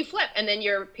then you flip, and then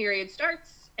your period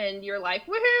starts, and you're like,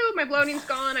 woohoo, my bloating's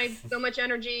gone. I have so much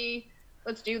energy.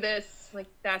 Let's do this. Like,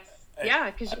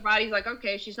 because your body's like,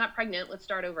 okay, she's not pregnant. Let's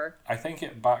start over. I think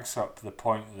it backs up the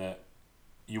point that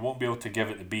you won't be able to give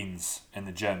it the beans in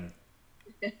the gym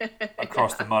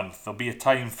across the month. There'll be a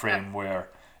time frame where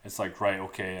it's like, right,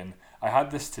 okay. And I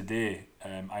had this today.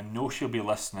 I know she'll be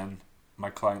listening. My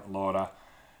client Laura.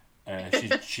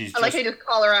 She's I like how you just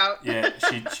call her out. Yeah,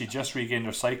 she just regained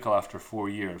her cycle after 4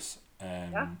 years.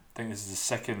 I think this is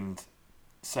the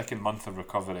second month of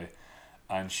recovery,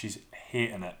 and she's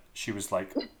hating it. She was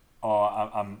like, "Oh,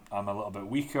 I'm a little bit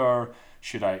weaker.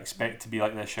 Should I expect to be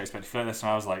like this? Should I expect to feel like this?"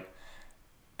 And I was like,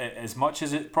 as much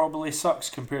as it probably sucks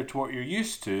compared to what you're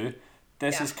used to,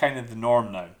 this is kind of the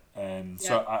norm now.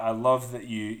 So I love that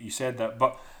you said that.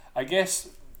 But I guess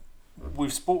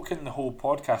we've spoken the whole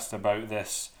podcast about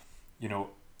this,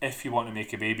 if you want to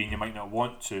make a baby and you might not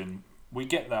want to, and we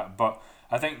get that. But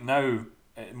I think now,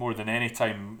 more than any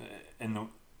time,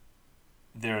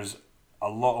 there's a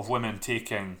lot of women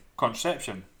taking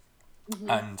contraception. Mm-hmm.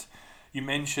 And you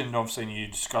mentioned, obviously, and you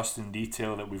discussed in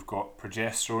detail that we've got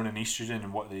progesterone and estrogen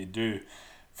and what they do.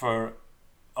 For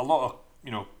a lot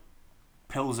of,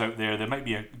 pills out there, there might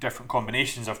be different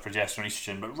combinations of progesterone and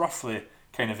estrogen, but roughly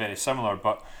kind of very similar.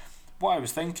 But what I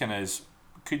was thinking is,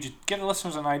 could you give the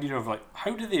listeners an idea of like,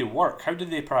 how do they work? How do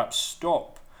they perhaps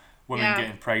stop women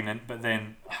getting pregnant? But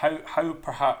then how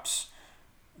perhaps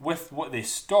with what they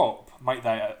stop might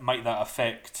that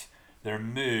affect their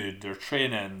mood, their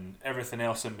training, everything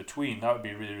else in between? That would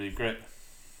be really, really great.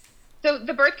 So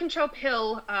the birth control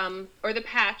pill, or the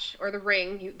patch, or the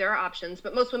ring, there are options,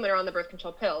 but most women are on the birth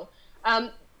control pill.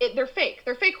 They're fake.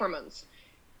 They're fake hormones.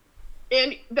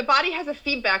 And the body has a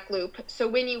feedback loop. So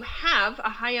when you have a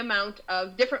high amount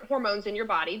of different hormones in your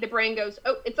body, the brain goes,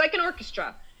 oh, it's like an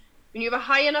orchestra. When you have a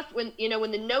high enough, when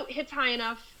the note hits high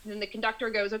enough, then the conductor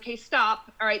goes, okay, stop.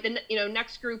 All right, then,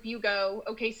 next group you go,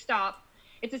 okay, stop.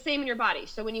 It's the same in your body.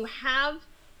 So when you have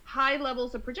high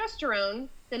levels of progesterone,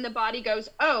 then the body goes,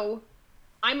 oh,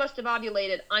 I must have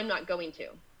ovulated. I'm not going to.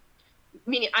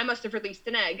 Meaning I must have released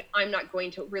an egg. I'm not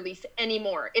going to release any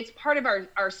more. It's part of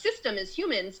our system as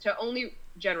humans to only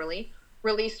generally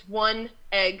release one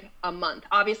egg a month.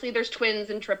 Obviously, there's twins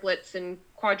and triplets and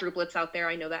quadruplets out there.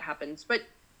 I know that happens, but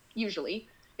usually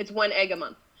it's one egg a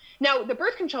month. Now, the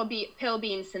birth control pill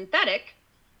being synthetic,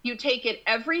 you take it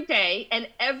every day, and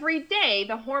every day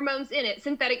the hormones in it,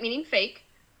 synthetic meaning fake,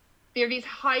 there are these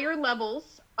higher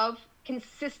levels of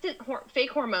consistent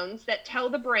fake hormones that tell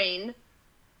the brain,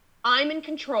 I'm in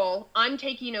control, I'm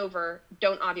taking over,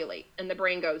 don't ovulate. And the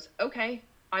brain goes, okay,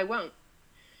 I won't.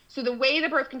 So the way the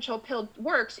birth control pill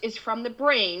works is from the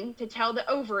brain to tell the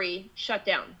ovary, shut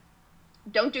down.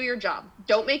 Don't do your job.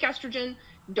 Don't make estrogen,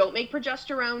 don't make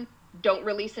progesterone, don't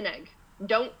release an egg.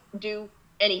 Don't do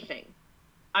anything.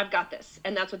 I've got this.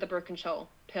 And that's what the birth control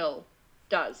pill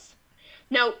does.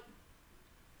 Now,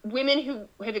 women who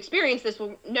have experienced this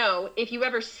will know if you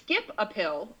ever skip a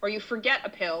pill or you forget a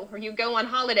pill or you go on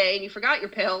holiday and you forgot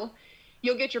your pill,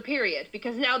 you'll get your period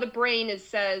because now the brain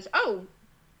says, oh,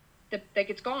 that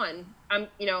it's gone.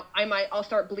 I'll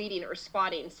start bleeding or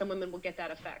spotting. Some women will get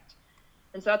that effect.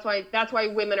 And so that's why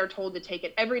women are told to take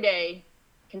it every day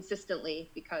consistently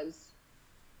because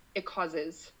it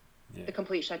causes the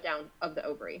complete shutdown of the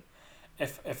ovary.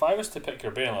 If I was to pick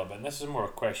your brain a little bit, and this is more a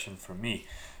question for me,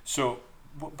 so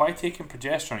by taking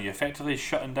progesterone, are you effectively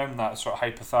shutting down that sort of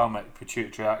hypothalamic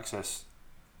pituitary axis,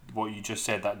 what you just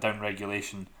said, that down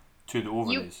regulation to the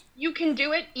ovaries? You can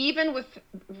do it even with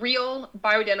real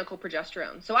bioidentical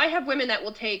progesterone. So I have women that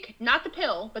will take, not the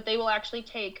pill, but they will actually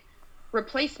take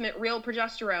replacement real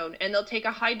progesterone, and they'll take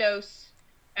a high dose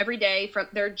every day from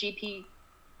their GP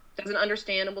doesn't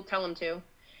understand and will tell them to.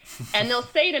 And they'll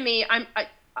say to me,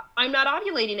 I'm not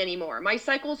ovulating anymore. My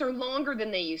cycles are longer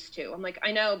than they used to. I'm like,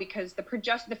 I know, because the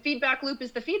feedback loop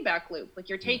is the feedback loop. Like,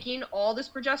 you're taking all this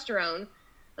progesterone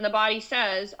and the body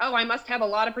says, oh, I must have a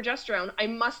lot of progesterone. I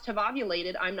must have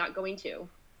ovulated. I'm not going to.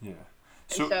 Yeah.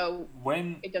 And So so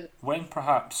when it doesn't. when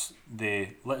perhaps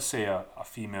let's say a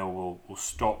female will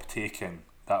stop taking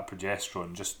that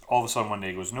progesterone, just all of a sudden one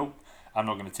day goes, nope, I'm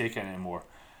not going to take it anymore.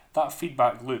 That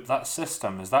feedback loop, that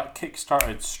system, is that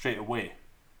kick-started straight away?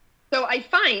 So I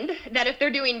find that if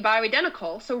they're doing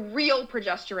bioidentical, so real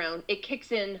progesterone, it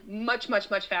kicks in much, much,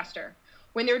 much faster.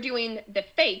 When they're doing the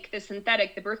fake, the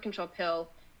synthetic, the birth control pill,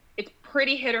 it's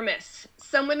pretty hit or miss.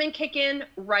 Some women kick in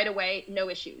right away, no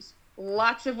issues.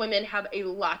 Lots of women have a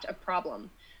lot of problem.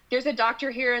 There's a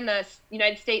doctor here in the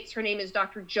United States, her name is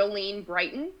Dr. Jolene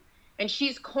Brighton, and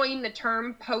she's coined the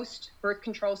term post-birth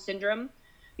control syndrome,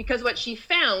 because what she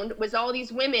found was all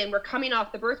these women were coming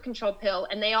off the birth control pill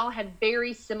and they all had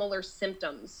very similar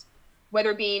symptoms,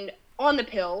 whether being on the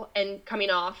pill and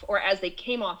coming off or as they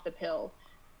came off the pill,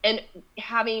 and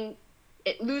having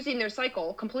it, losing their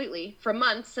cycle completely for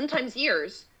months, sometimes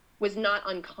years, was not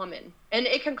uncommon. And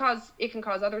it can cause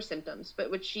other symptoms. But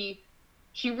what she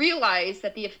realized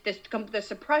that the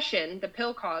suppression the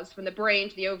pill caused from the brain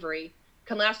to the ovary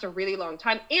can last a really long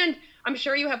time. And I'm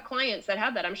sure you have clients that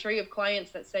have that. I'm sure you have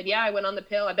clients that said, yeah, I went on the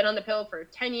pill. I've been on the pill for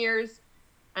 10 years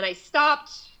and I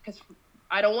stopped because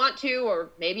I don't want to, or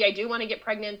maybe I do want to get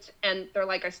pregnant. And they're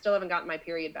like, I still haven't gotten my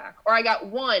period back. Or I got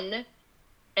one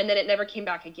and then it never came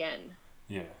back again.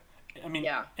 Yeah. I mean,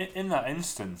 Yeah. in that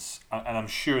instance, and I'm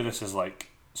sure this is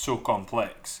like so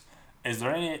complex, is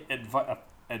there any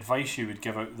advice you would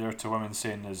give out there to women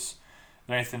saying, is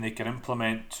there anything they can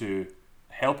implement to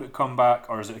help it come back,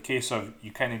 or is it a case of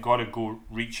you kind of got to go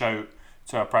reach out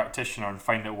to a practitioner and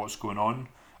find out what's going on,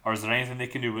 or is there anything they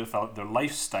can do with their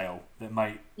lifestyle that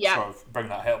might sort of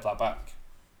help that back?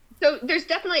 So there's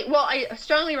definitely, well, I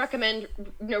strongly recommend,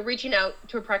 reaching out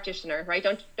to a practitioner, right?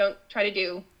 Don't try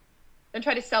to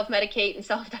self-medicate and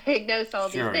self-diagnose all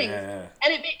these things. Yeah.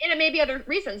 And it may be other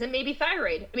reasons. It may be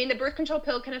thyroid. I mean, the birth control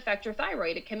pill can affect your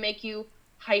thyroid. It can make you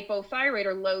hypothyroid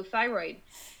or low thyroid.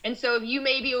 And so if you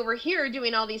may be over here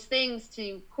doing all these things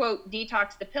to, quote,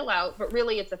 detox the pill out, but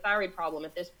really it's a thyroid problem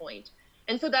at this point.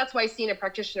 And so that's why seeing a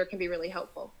practitioner can be really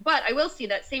helpful. But I will see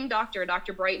that same doctor,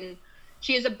 Dr. Brighton,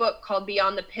 she has a book called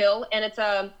Beyond the Pill, and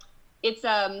it's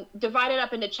divided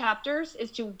up into chapters as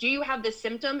to, do you have this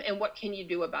symptom and what can you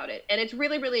do about it? And it's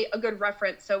really, really a good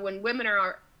reference. So when women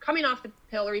are coming off the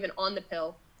pill or even on the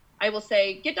pill, I will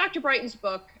say, get Dr. Brighton's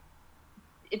book.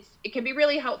 It can be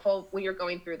really helpful when you're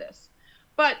going through this.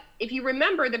 But if you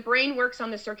remember, the brain works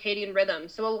on the circadian rhythm.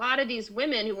 So a lot of these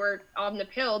women who are on the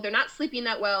pill, they're not sleeping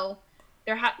that well.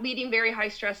 They're leading very high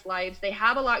stress lives. They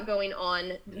have a lot going on.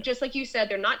 Yeah. Just like you said,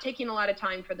 they're not taking a lot of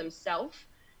time for themselves.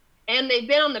 And they've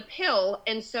been on the pill,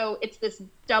 and so it's this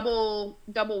double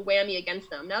whammy against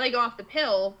them. Now they go off the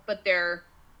pill, but their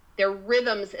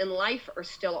rhythms in life are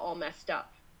still all messed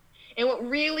up. And what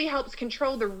really helps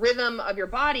control the rhythm of your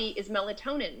body is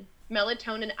melatonin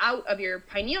out of your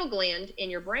pineal gland in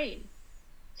your brain.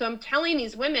 So I'm telling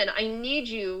these women, I need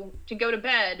you to go to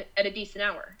bed at a decent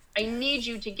hour. I need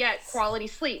you to get quality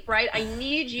sleep, right? I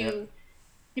need you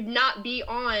to not be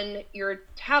on your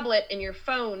tablet and your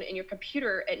phone and your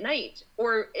computer at night,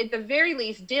 or at the very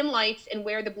least, dim lights and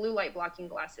wear the blue light blocking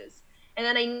glasses. And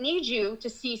then I need you to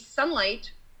see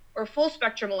sunlight or full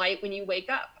spectrum light when you wake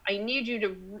up. I need you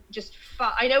to just,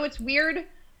 I know it's weird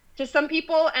to some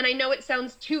people, and I know it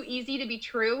sounds too easy to be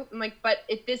true. I'm like, but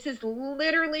if this is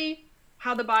literally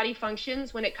how the body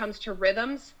functions when it comes to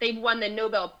rhythms. They've won the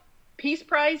Nobel Peace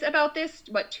Prize about this,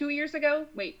 3 years ago?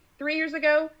 3 years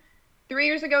ago? 3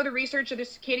 years ago, the research of the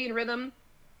circadian rhythm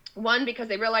won because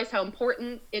they realized how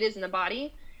important it is in the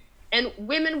body. And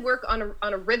women work on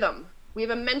a rhythm. We have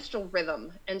a menstrual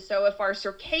rhythm. And so if our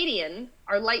circadian,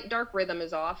 our light-dark rhythm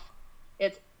is off,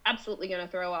 it's absolutely going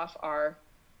to throw off our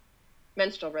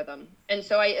menstrual rhythm. And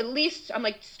so I'm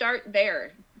like, start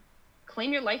there.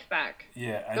 Claim your life back.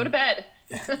 Yeah. Go to bed.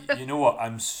 You know what?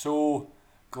 I'm so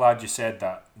glad you said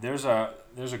that. There's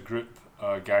a group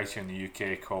guys here in the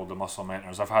UK called the Muscle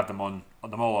Mentors. I've had them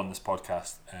all on this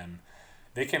podcast.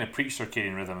 They kind of preach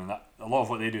circadian rhythm, and that, a lot of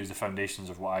what they do is the foundations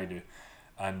of what I do.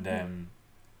 And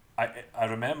I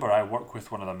remember I work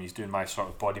with one of them. He's doing my sort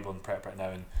of bodybuilding prep right now,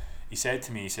 and he said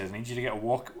to me, he says, I need you to get a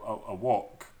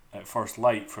walk at first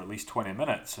light for at least 20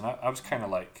 minutes. And I was kind of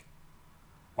like,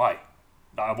 why?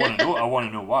 I want to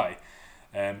know why.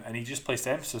 And he just placed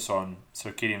emphasis on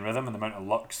circadian rhythm and the amount of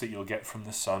lux that you'll get from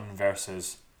the sun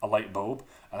versus a light bulb.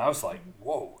 And I was like,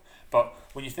 whoa. But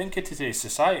when you think of today's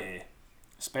society,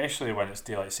 especially when it's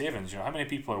daylight savings, how many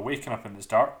people are waking up and it's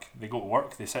dark? They go to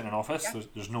work, they sit in an office,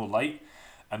 there's no light,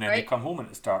 and then they come home and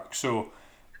it's dark. So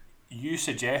you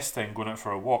suggesting going out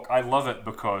for a walk, I love it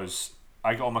because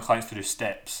I get all my clients to do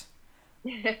steps. to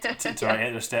Yeah. hit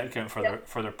their step count Yeah.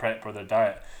 for their prep or their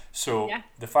diet. So Yeah.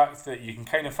 the fact that you can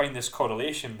kind of find this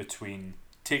correlation between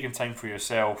taking time for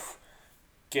yourself,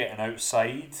 getting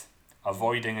outside,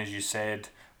 avoiding, as you said,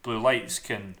 blue lights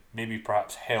can maybe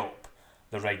perhaps help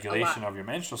the A lot. regulation of your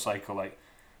menstrual cycle. Like,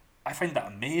 I find that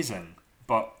amazing,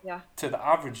 but Yeah. to the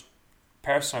average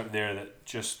person out there that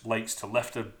just likes to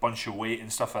lift a bunch of weight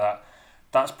and stuff like that,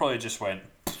 that's probably just went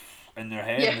in their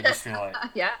head and Yeah. they're just feeling like,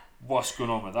 Yeah. what's going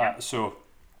on with Yeah. that? So,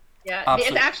 Yeah,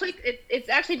 absolutely. it's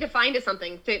actually defined as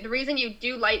something. The reason you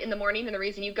do light in the morning and the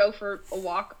reason you go for a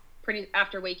walk pretty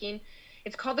after waking,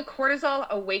 it's called the cortisol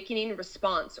awakening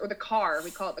response, or the CAR.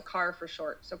 We call it the CAR for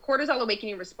short. So cortisol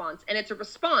awakening response, and it's a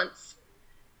response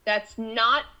that's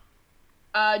not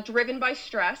driven by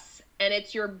stress, and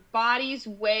it's your body's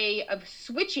way of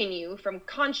switching you from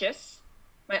conscious,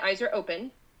 my eyes are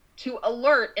open, to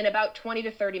alert in about 20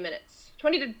 to 30 minutes,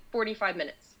 20 to 45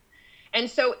 minutes. And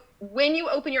so when you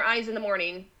open your eyes in the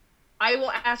morning, I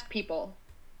will ask people,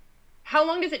 how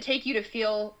long does it take you to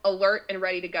feel alert and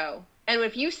ready to go? And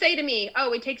if you say to me,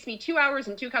 oh, it takes me 2 hours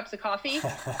and 2 cups of coffee,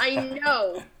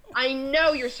 I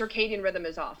know your circadian rhythm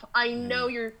is off. I know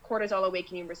your cortisol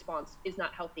awakening response is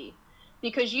not healthy,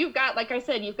 because you've got, like I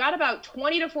said, you've got about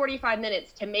 20 to 45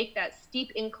 minutes to make that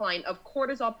steep incline of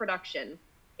cortisol production.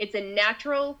 It's a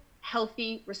natural,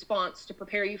 healthy response to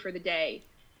prepare you for the day.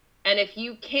 And if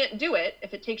you can't do it,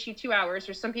 if it takes you 2 hours,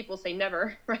 or some people say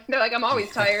never, right? They're like, I'm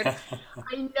always tired.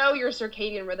 I know your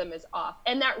circadian rhythm is off.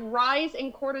 And that rise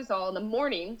in cortisol in the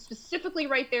morning, specifically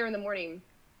right there in the morning,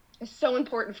 is so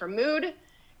important for mood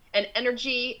and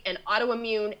energy and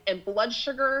autoimmune and blood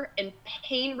sugar and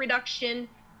pain reduction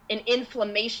and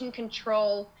inflammation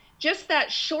control. Just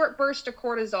that short burst of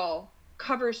cortisol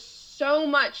covers so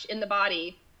much in the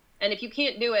body. And if you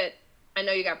can't do it, I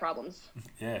know you got problems.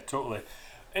 Yeah, totally.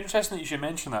 Interesting that you should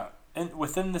mention that.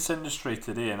 Within this industry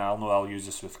today, and I'll know I'll use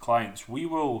this with clients, we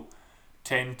will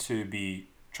tend to be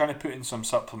trying to put in some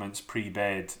supplements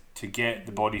pre-bed to get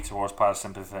the body towards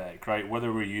parasympathetic, right?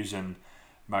 Whether we're using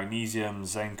magnesium,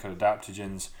 zinc, or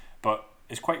adaptogens, but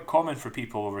it's quite common for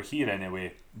people over here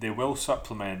anyway. They will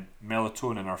supplement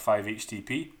melatonin or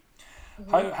 5-HTP.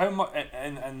 Mm-hmm. How much?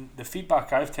 And the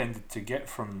feedback I've tended to get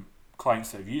from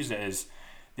clients that have used it is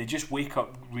they just wake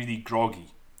up really groggy.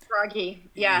 Groggy.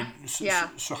 Yeah. Yeah.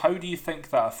 So how do you think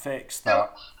that affects So,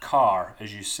 that car,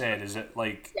 as you said? Is it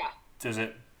like, yeah. does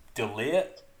it delay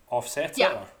it, offset it?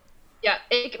 Yeah. Or? Yeah.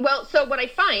 Well, so what I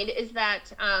find is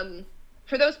that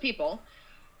for those people,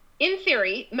 in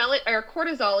theory, or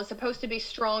cortisol is supposed to be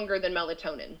stronger than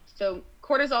melatonin. So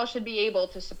cortisol should be able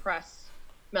to suppress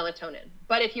melatonin.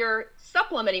 But if you're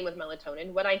supplementing with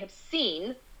melatonin, what I have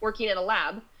seen working in a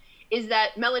lab is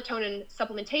that melatonin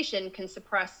supplementation can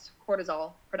suppress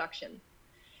cortisol production.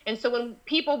 And so when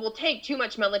people will take too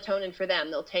much melatonin for them,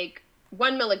 they'll take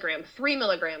 1 milligram, 3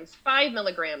 milligrams, 5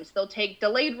 milligrams, they'll take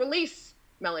delayed release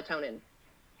melatonin,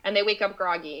 and they wake up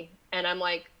groggy. And I'm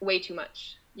like, way too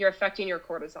much. You're affecting your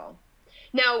cortisol.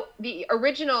 Now, the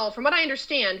original, from what I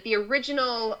understand, the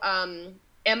original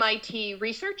MIT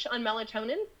research on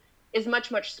melatonin is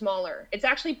much, much smaller. It's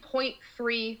actually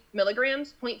 0.3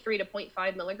 milligrams, 0.3 to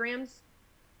 0.5 milligrams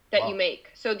that you Wow. make.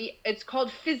 So it's called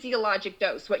physiologic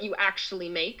dose, what you actually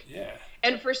make. Yeah.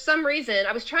 And for some reason,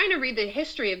 I was trying to read the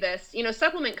history of this. You know,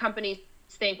 supplement companies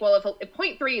think, well, if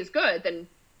 0.3 is good, then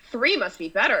 3 must be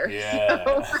better. Yeah.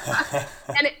 So,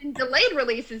 and delayed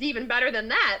release is even better than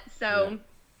that. Yeah. So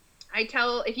I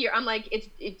tell, I'm like,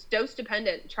 it's dose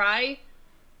dependent. Try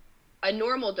a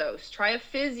normal dose, try a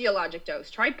physiologic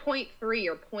dose, try 0.3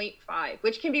 or 0.5,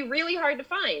 which can be really hard to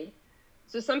find.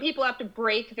 So some people have to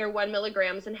break their 1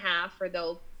 milligrams in half, or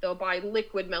they'll buy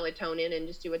liquid melatonin and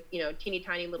just do a teeny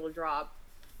tiny little drop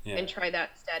Yeah. and try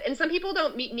that instead. And some people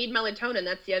don't need melatonin.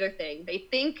 That's the other thing. They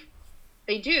think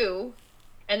they do,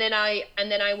 and then I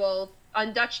will,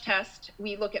 on Dutch test,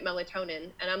 we look at melatonin,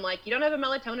 and I'm like, you don't have a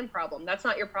melatonin problem. That's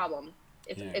not your problem.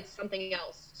 It's something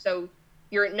else. So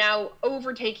you're now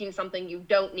overtaking something you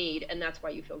don't need, and that's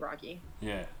why you feel groggy.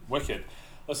 Yeah. Wicked.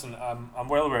 Listen, I'm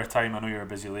well aware of time. I know you're a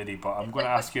busy lady, but I'm going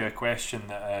to ask you a question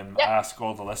that I Yeah. ask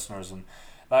all the listeners, and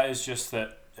that is just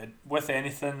that with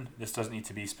anything, this doesn't need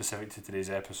to be specific to today's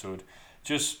episode.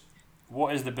 Just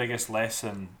what is the biggest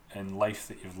lesson in life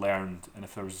that you've learned, and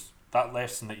if there was that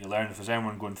lesson that you learned, if there's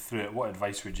anyone going through it, what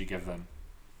advice would you give them?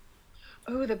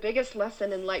 Oh, the biggest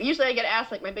lesson in life. Usually I get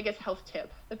asked like my biggest health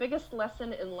tip. The biggest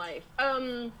lesson in life.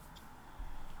 So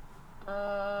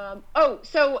oh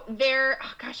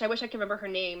gosh, I wish I could remember her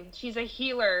name. She's a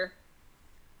healer.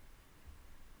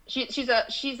 She's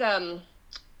oh,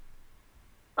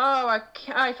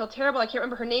 I feel terrible. I can't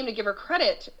remember her name to give her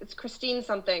credit. It's Christine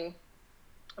something.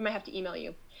 I might have to email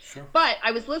you. Sure. But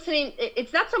I was listening.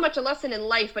 It's not so much a lesson in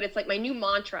life, but it's like my new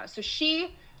mantra. So she's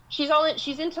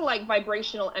into like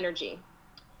vibrational energy.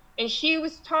 And she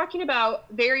was talking about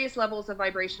various levels of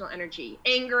vibrational energy,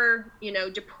 anger,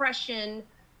 depression,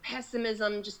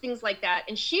 pessimism, just things like that.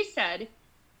 And she said,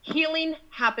 healing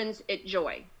happens at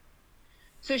joy.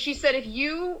 So she said, if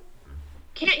you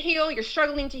can't heal, you're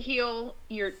struggling to heal,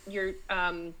 you're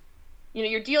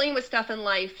dealing with stuff in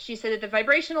life. She said that the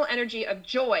vibrational energy of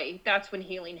joy, that's when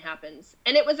healing happens.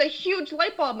 And it was a huge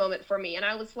light bulb moment for me. And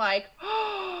I was like,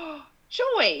 oh,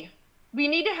 joy. We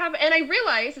need to have, and I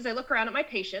realize as I look around at my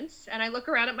patients and I look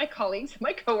around at my colleagues,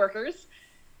 my coworkers,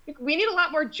 we need a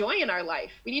lot more joy in our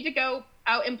life. We need to go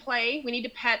out and play. We need to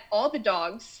pet all the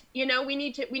dogs. We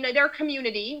need our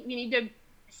community. We need to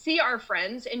see our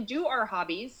friends and do our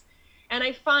hobbies. And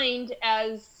I find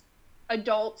as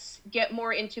adults get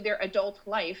more into their adult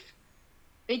life,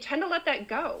 they tend to let that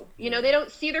go. They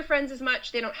don't see their friends as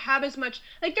much. They don't have as much,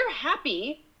 like they're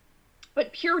happy,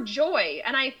 but pure joy.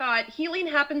 And I thought healing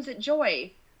happens at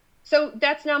joy. So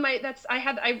that's now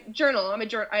I journal.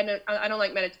 I don't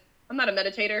like I'm not a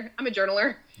meditator. I'm a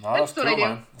journaler. No, that's what cool, I do.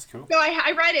 Man. That's cool. So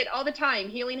I write it all the time.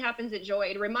 Healing happens at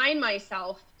joy, to remind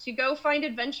myself to go find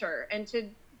adventure and to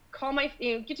call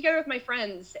get together with my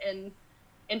friends and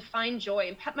find joy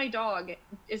and pet my dog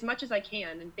as much as I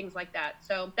can and things like that.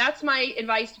 So that's my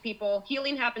advice to people.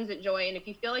 Healing happens at joy. And if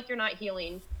you feel like you're not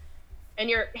healing and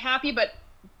you're happy, but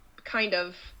kind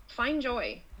of find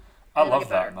joy. I love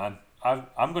that, man.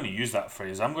 I'm going to use that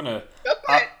phrase. I'm going to,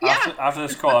 yeah. after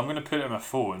this call, I'm going to put it in my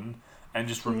phone and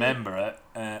just remember it,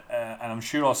 and I'm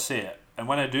sure I'll say it. And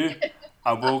when I do,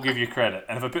 I will give you credit.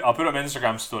 And if I'll put it on my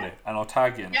Instagram story and I'll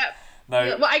tag you in. Yeah.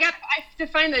 Now, well, I have to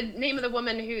find the name of the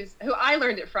woman who I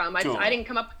learned it from. I didn't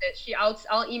come up with it.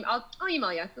 I'll email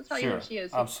you. I'll tell you who she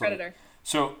is. Absolutely. Credit her.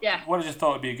 So, what I just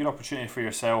thought would be a good opportunity for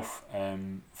yourself,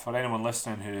 for anyone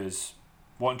listening who is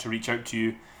wanting to reach out to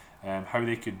you, how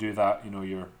they could do that,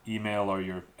 your email or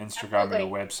your Instagram or your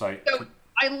website. So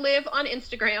I live on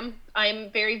Instagram.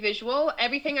 I'm very visual.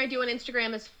 Everything I do on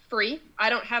Instagram is free. I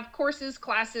don't have courses,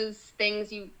 classes,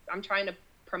 things I'm trying to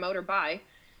promote or buy.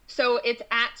 So it's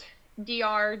at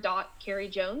Dr.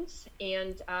 Jones,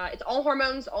 and it's all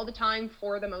hormones all the time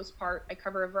for the most part. I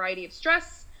cover a variety of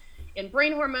stress and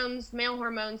brain hormones, male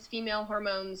hormones, female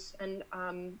hormones, and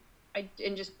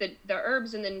just the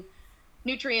herbs and then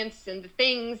nutrients and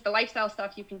the lifestyle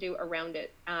stuff you can do around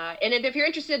it. And if you're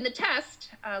interested in the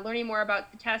test, learning more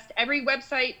about the test, every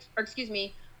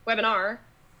webinar,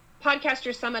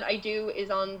 Podcaster Summit I do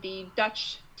is on the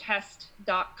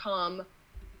DutchTest.com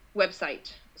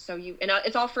website. So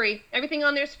it's all free. Everything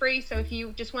on there is free. So if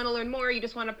you just want to learn more, you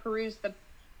just want to peruse the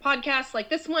podcasts like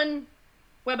this one,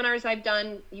 webinars I've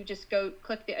done, you just go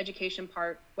click the education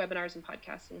part, webinars and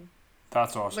podcasts, and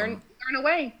that's awesome. Learn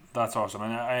away. That's awesome.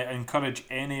 And I encourage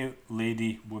any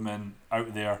lady, woman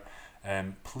out there,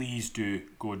 please do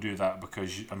go do that,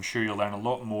 because I'm sure you'll learn a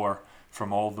lot more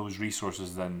from all those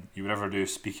resources than you would ever do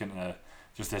speaking to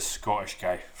just this Scottish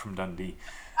guy from Dundee.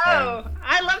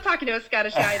 I love talking to a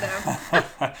Scottish guy, though.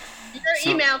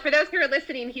 Your email, for those who are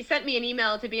listening, he sent me an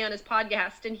email to be on his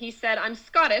podcast, and he said, I'm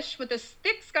Scottish with a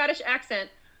thick Scottish accent,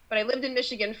 but I lived in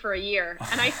Michigan for a year.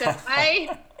 And I said,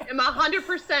 I am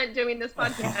 100% doing this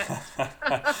podcast.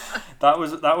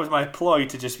 That was my ploy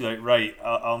to just be like, right,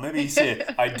 I'll maybe say,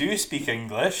 I do speak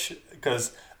English,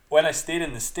 because when I stayed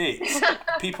in the States,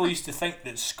 people used to think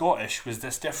that Scottish was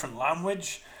this different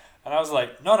language. And I was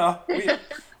like, no, we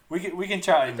can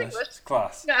chat English. It's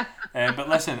class. But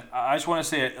listen, I just want to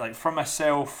say, like, from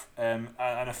myself and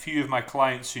a few of my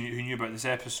clients who knew about this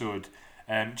episode,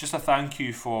 just a thank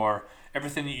you for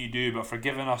everything that you do, but for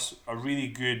giving us a really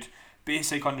good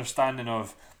basic understanding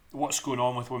of what's going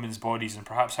on with women's bodies and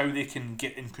perhaps how they can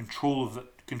get in control of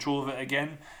it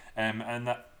again. And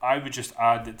that I would just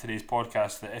add that today's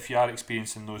podcast, that if you are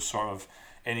experiencing those sort of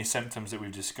any symptoms that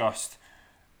we've discussed,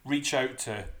 reach out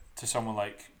to someone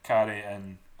like Carrie,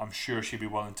 and I'm sure she'd be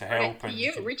willing to help.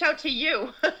 Reach out to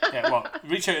you.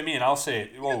 Reach out to me and I'll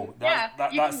say, whoa,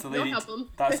 that's the lady.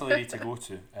 That's the lady to go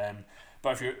to.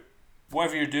 But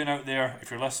whatever you're doing out there, if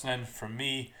you're listening, from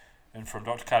me and from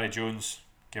Dr. Carrie Jones,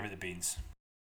 give it the beans.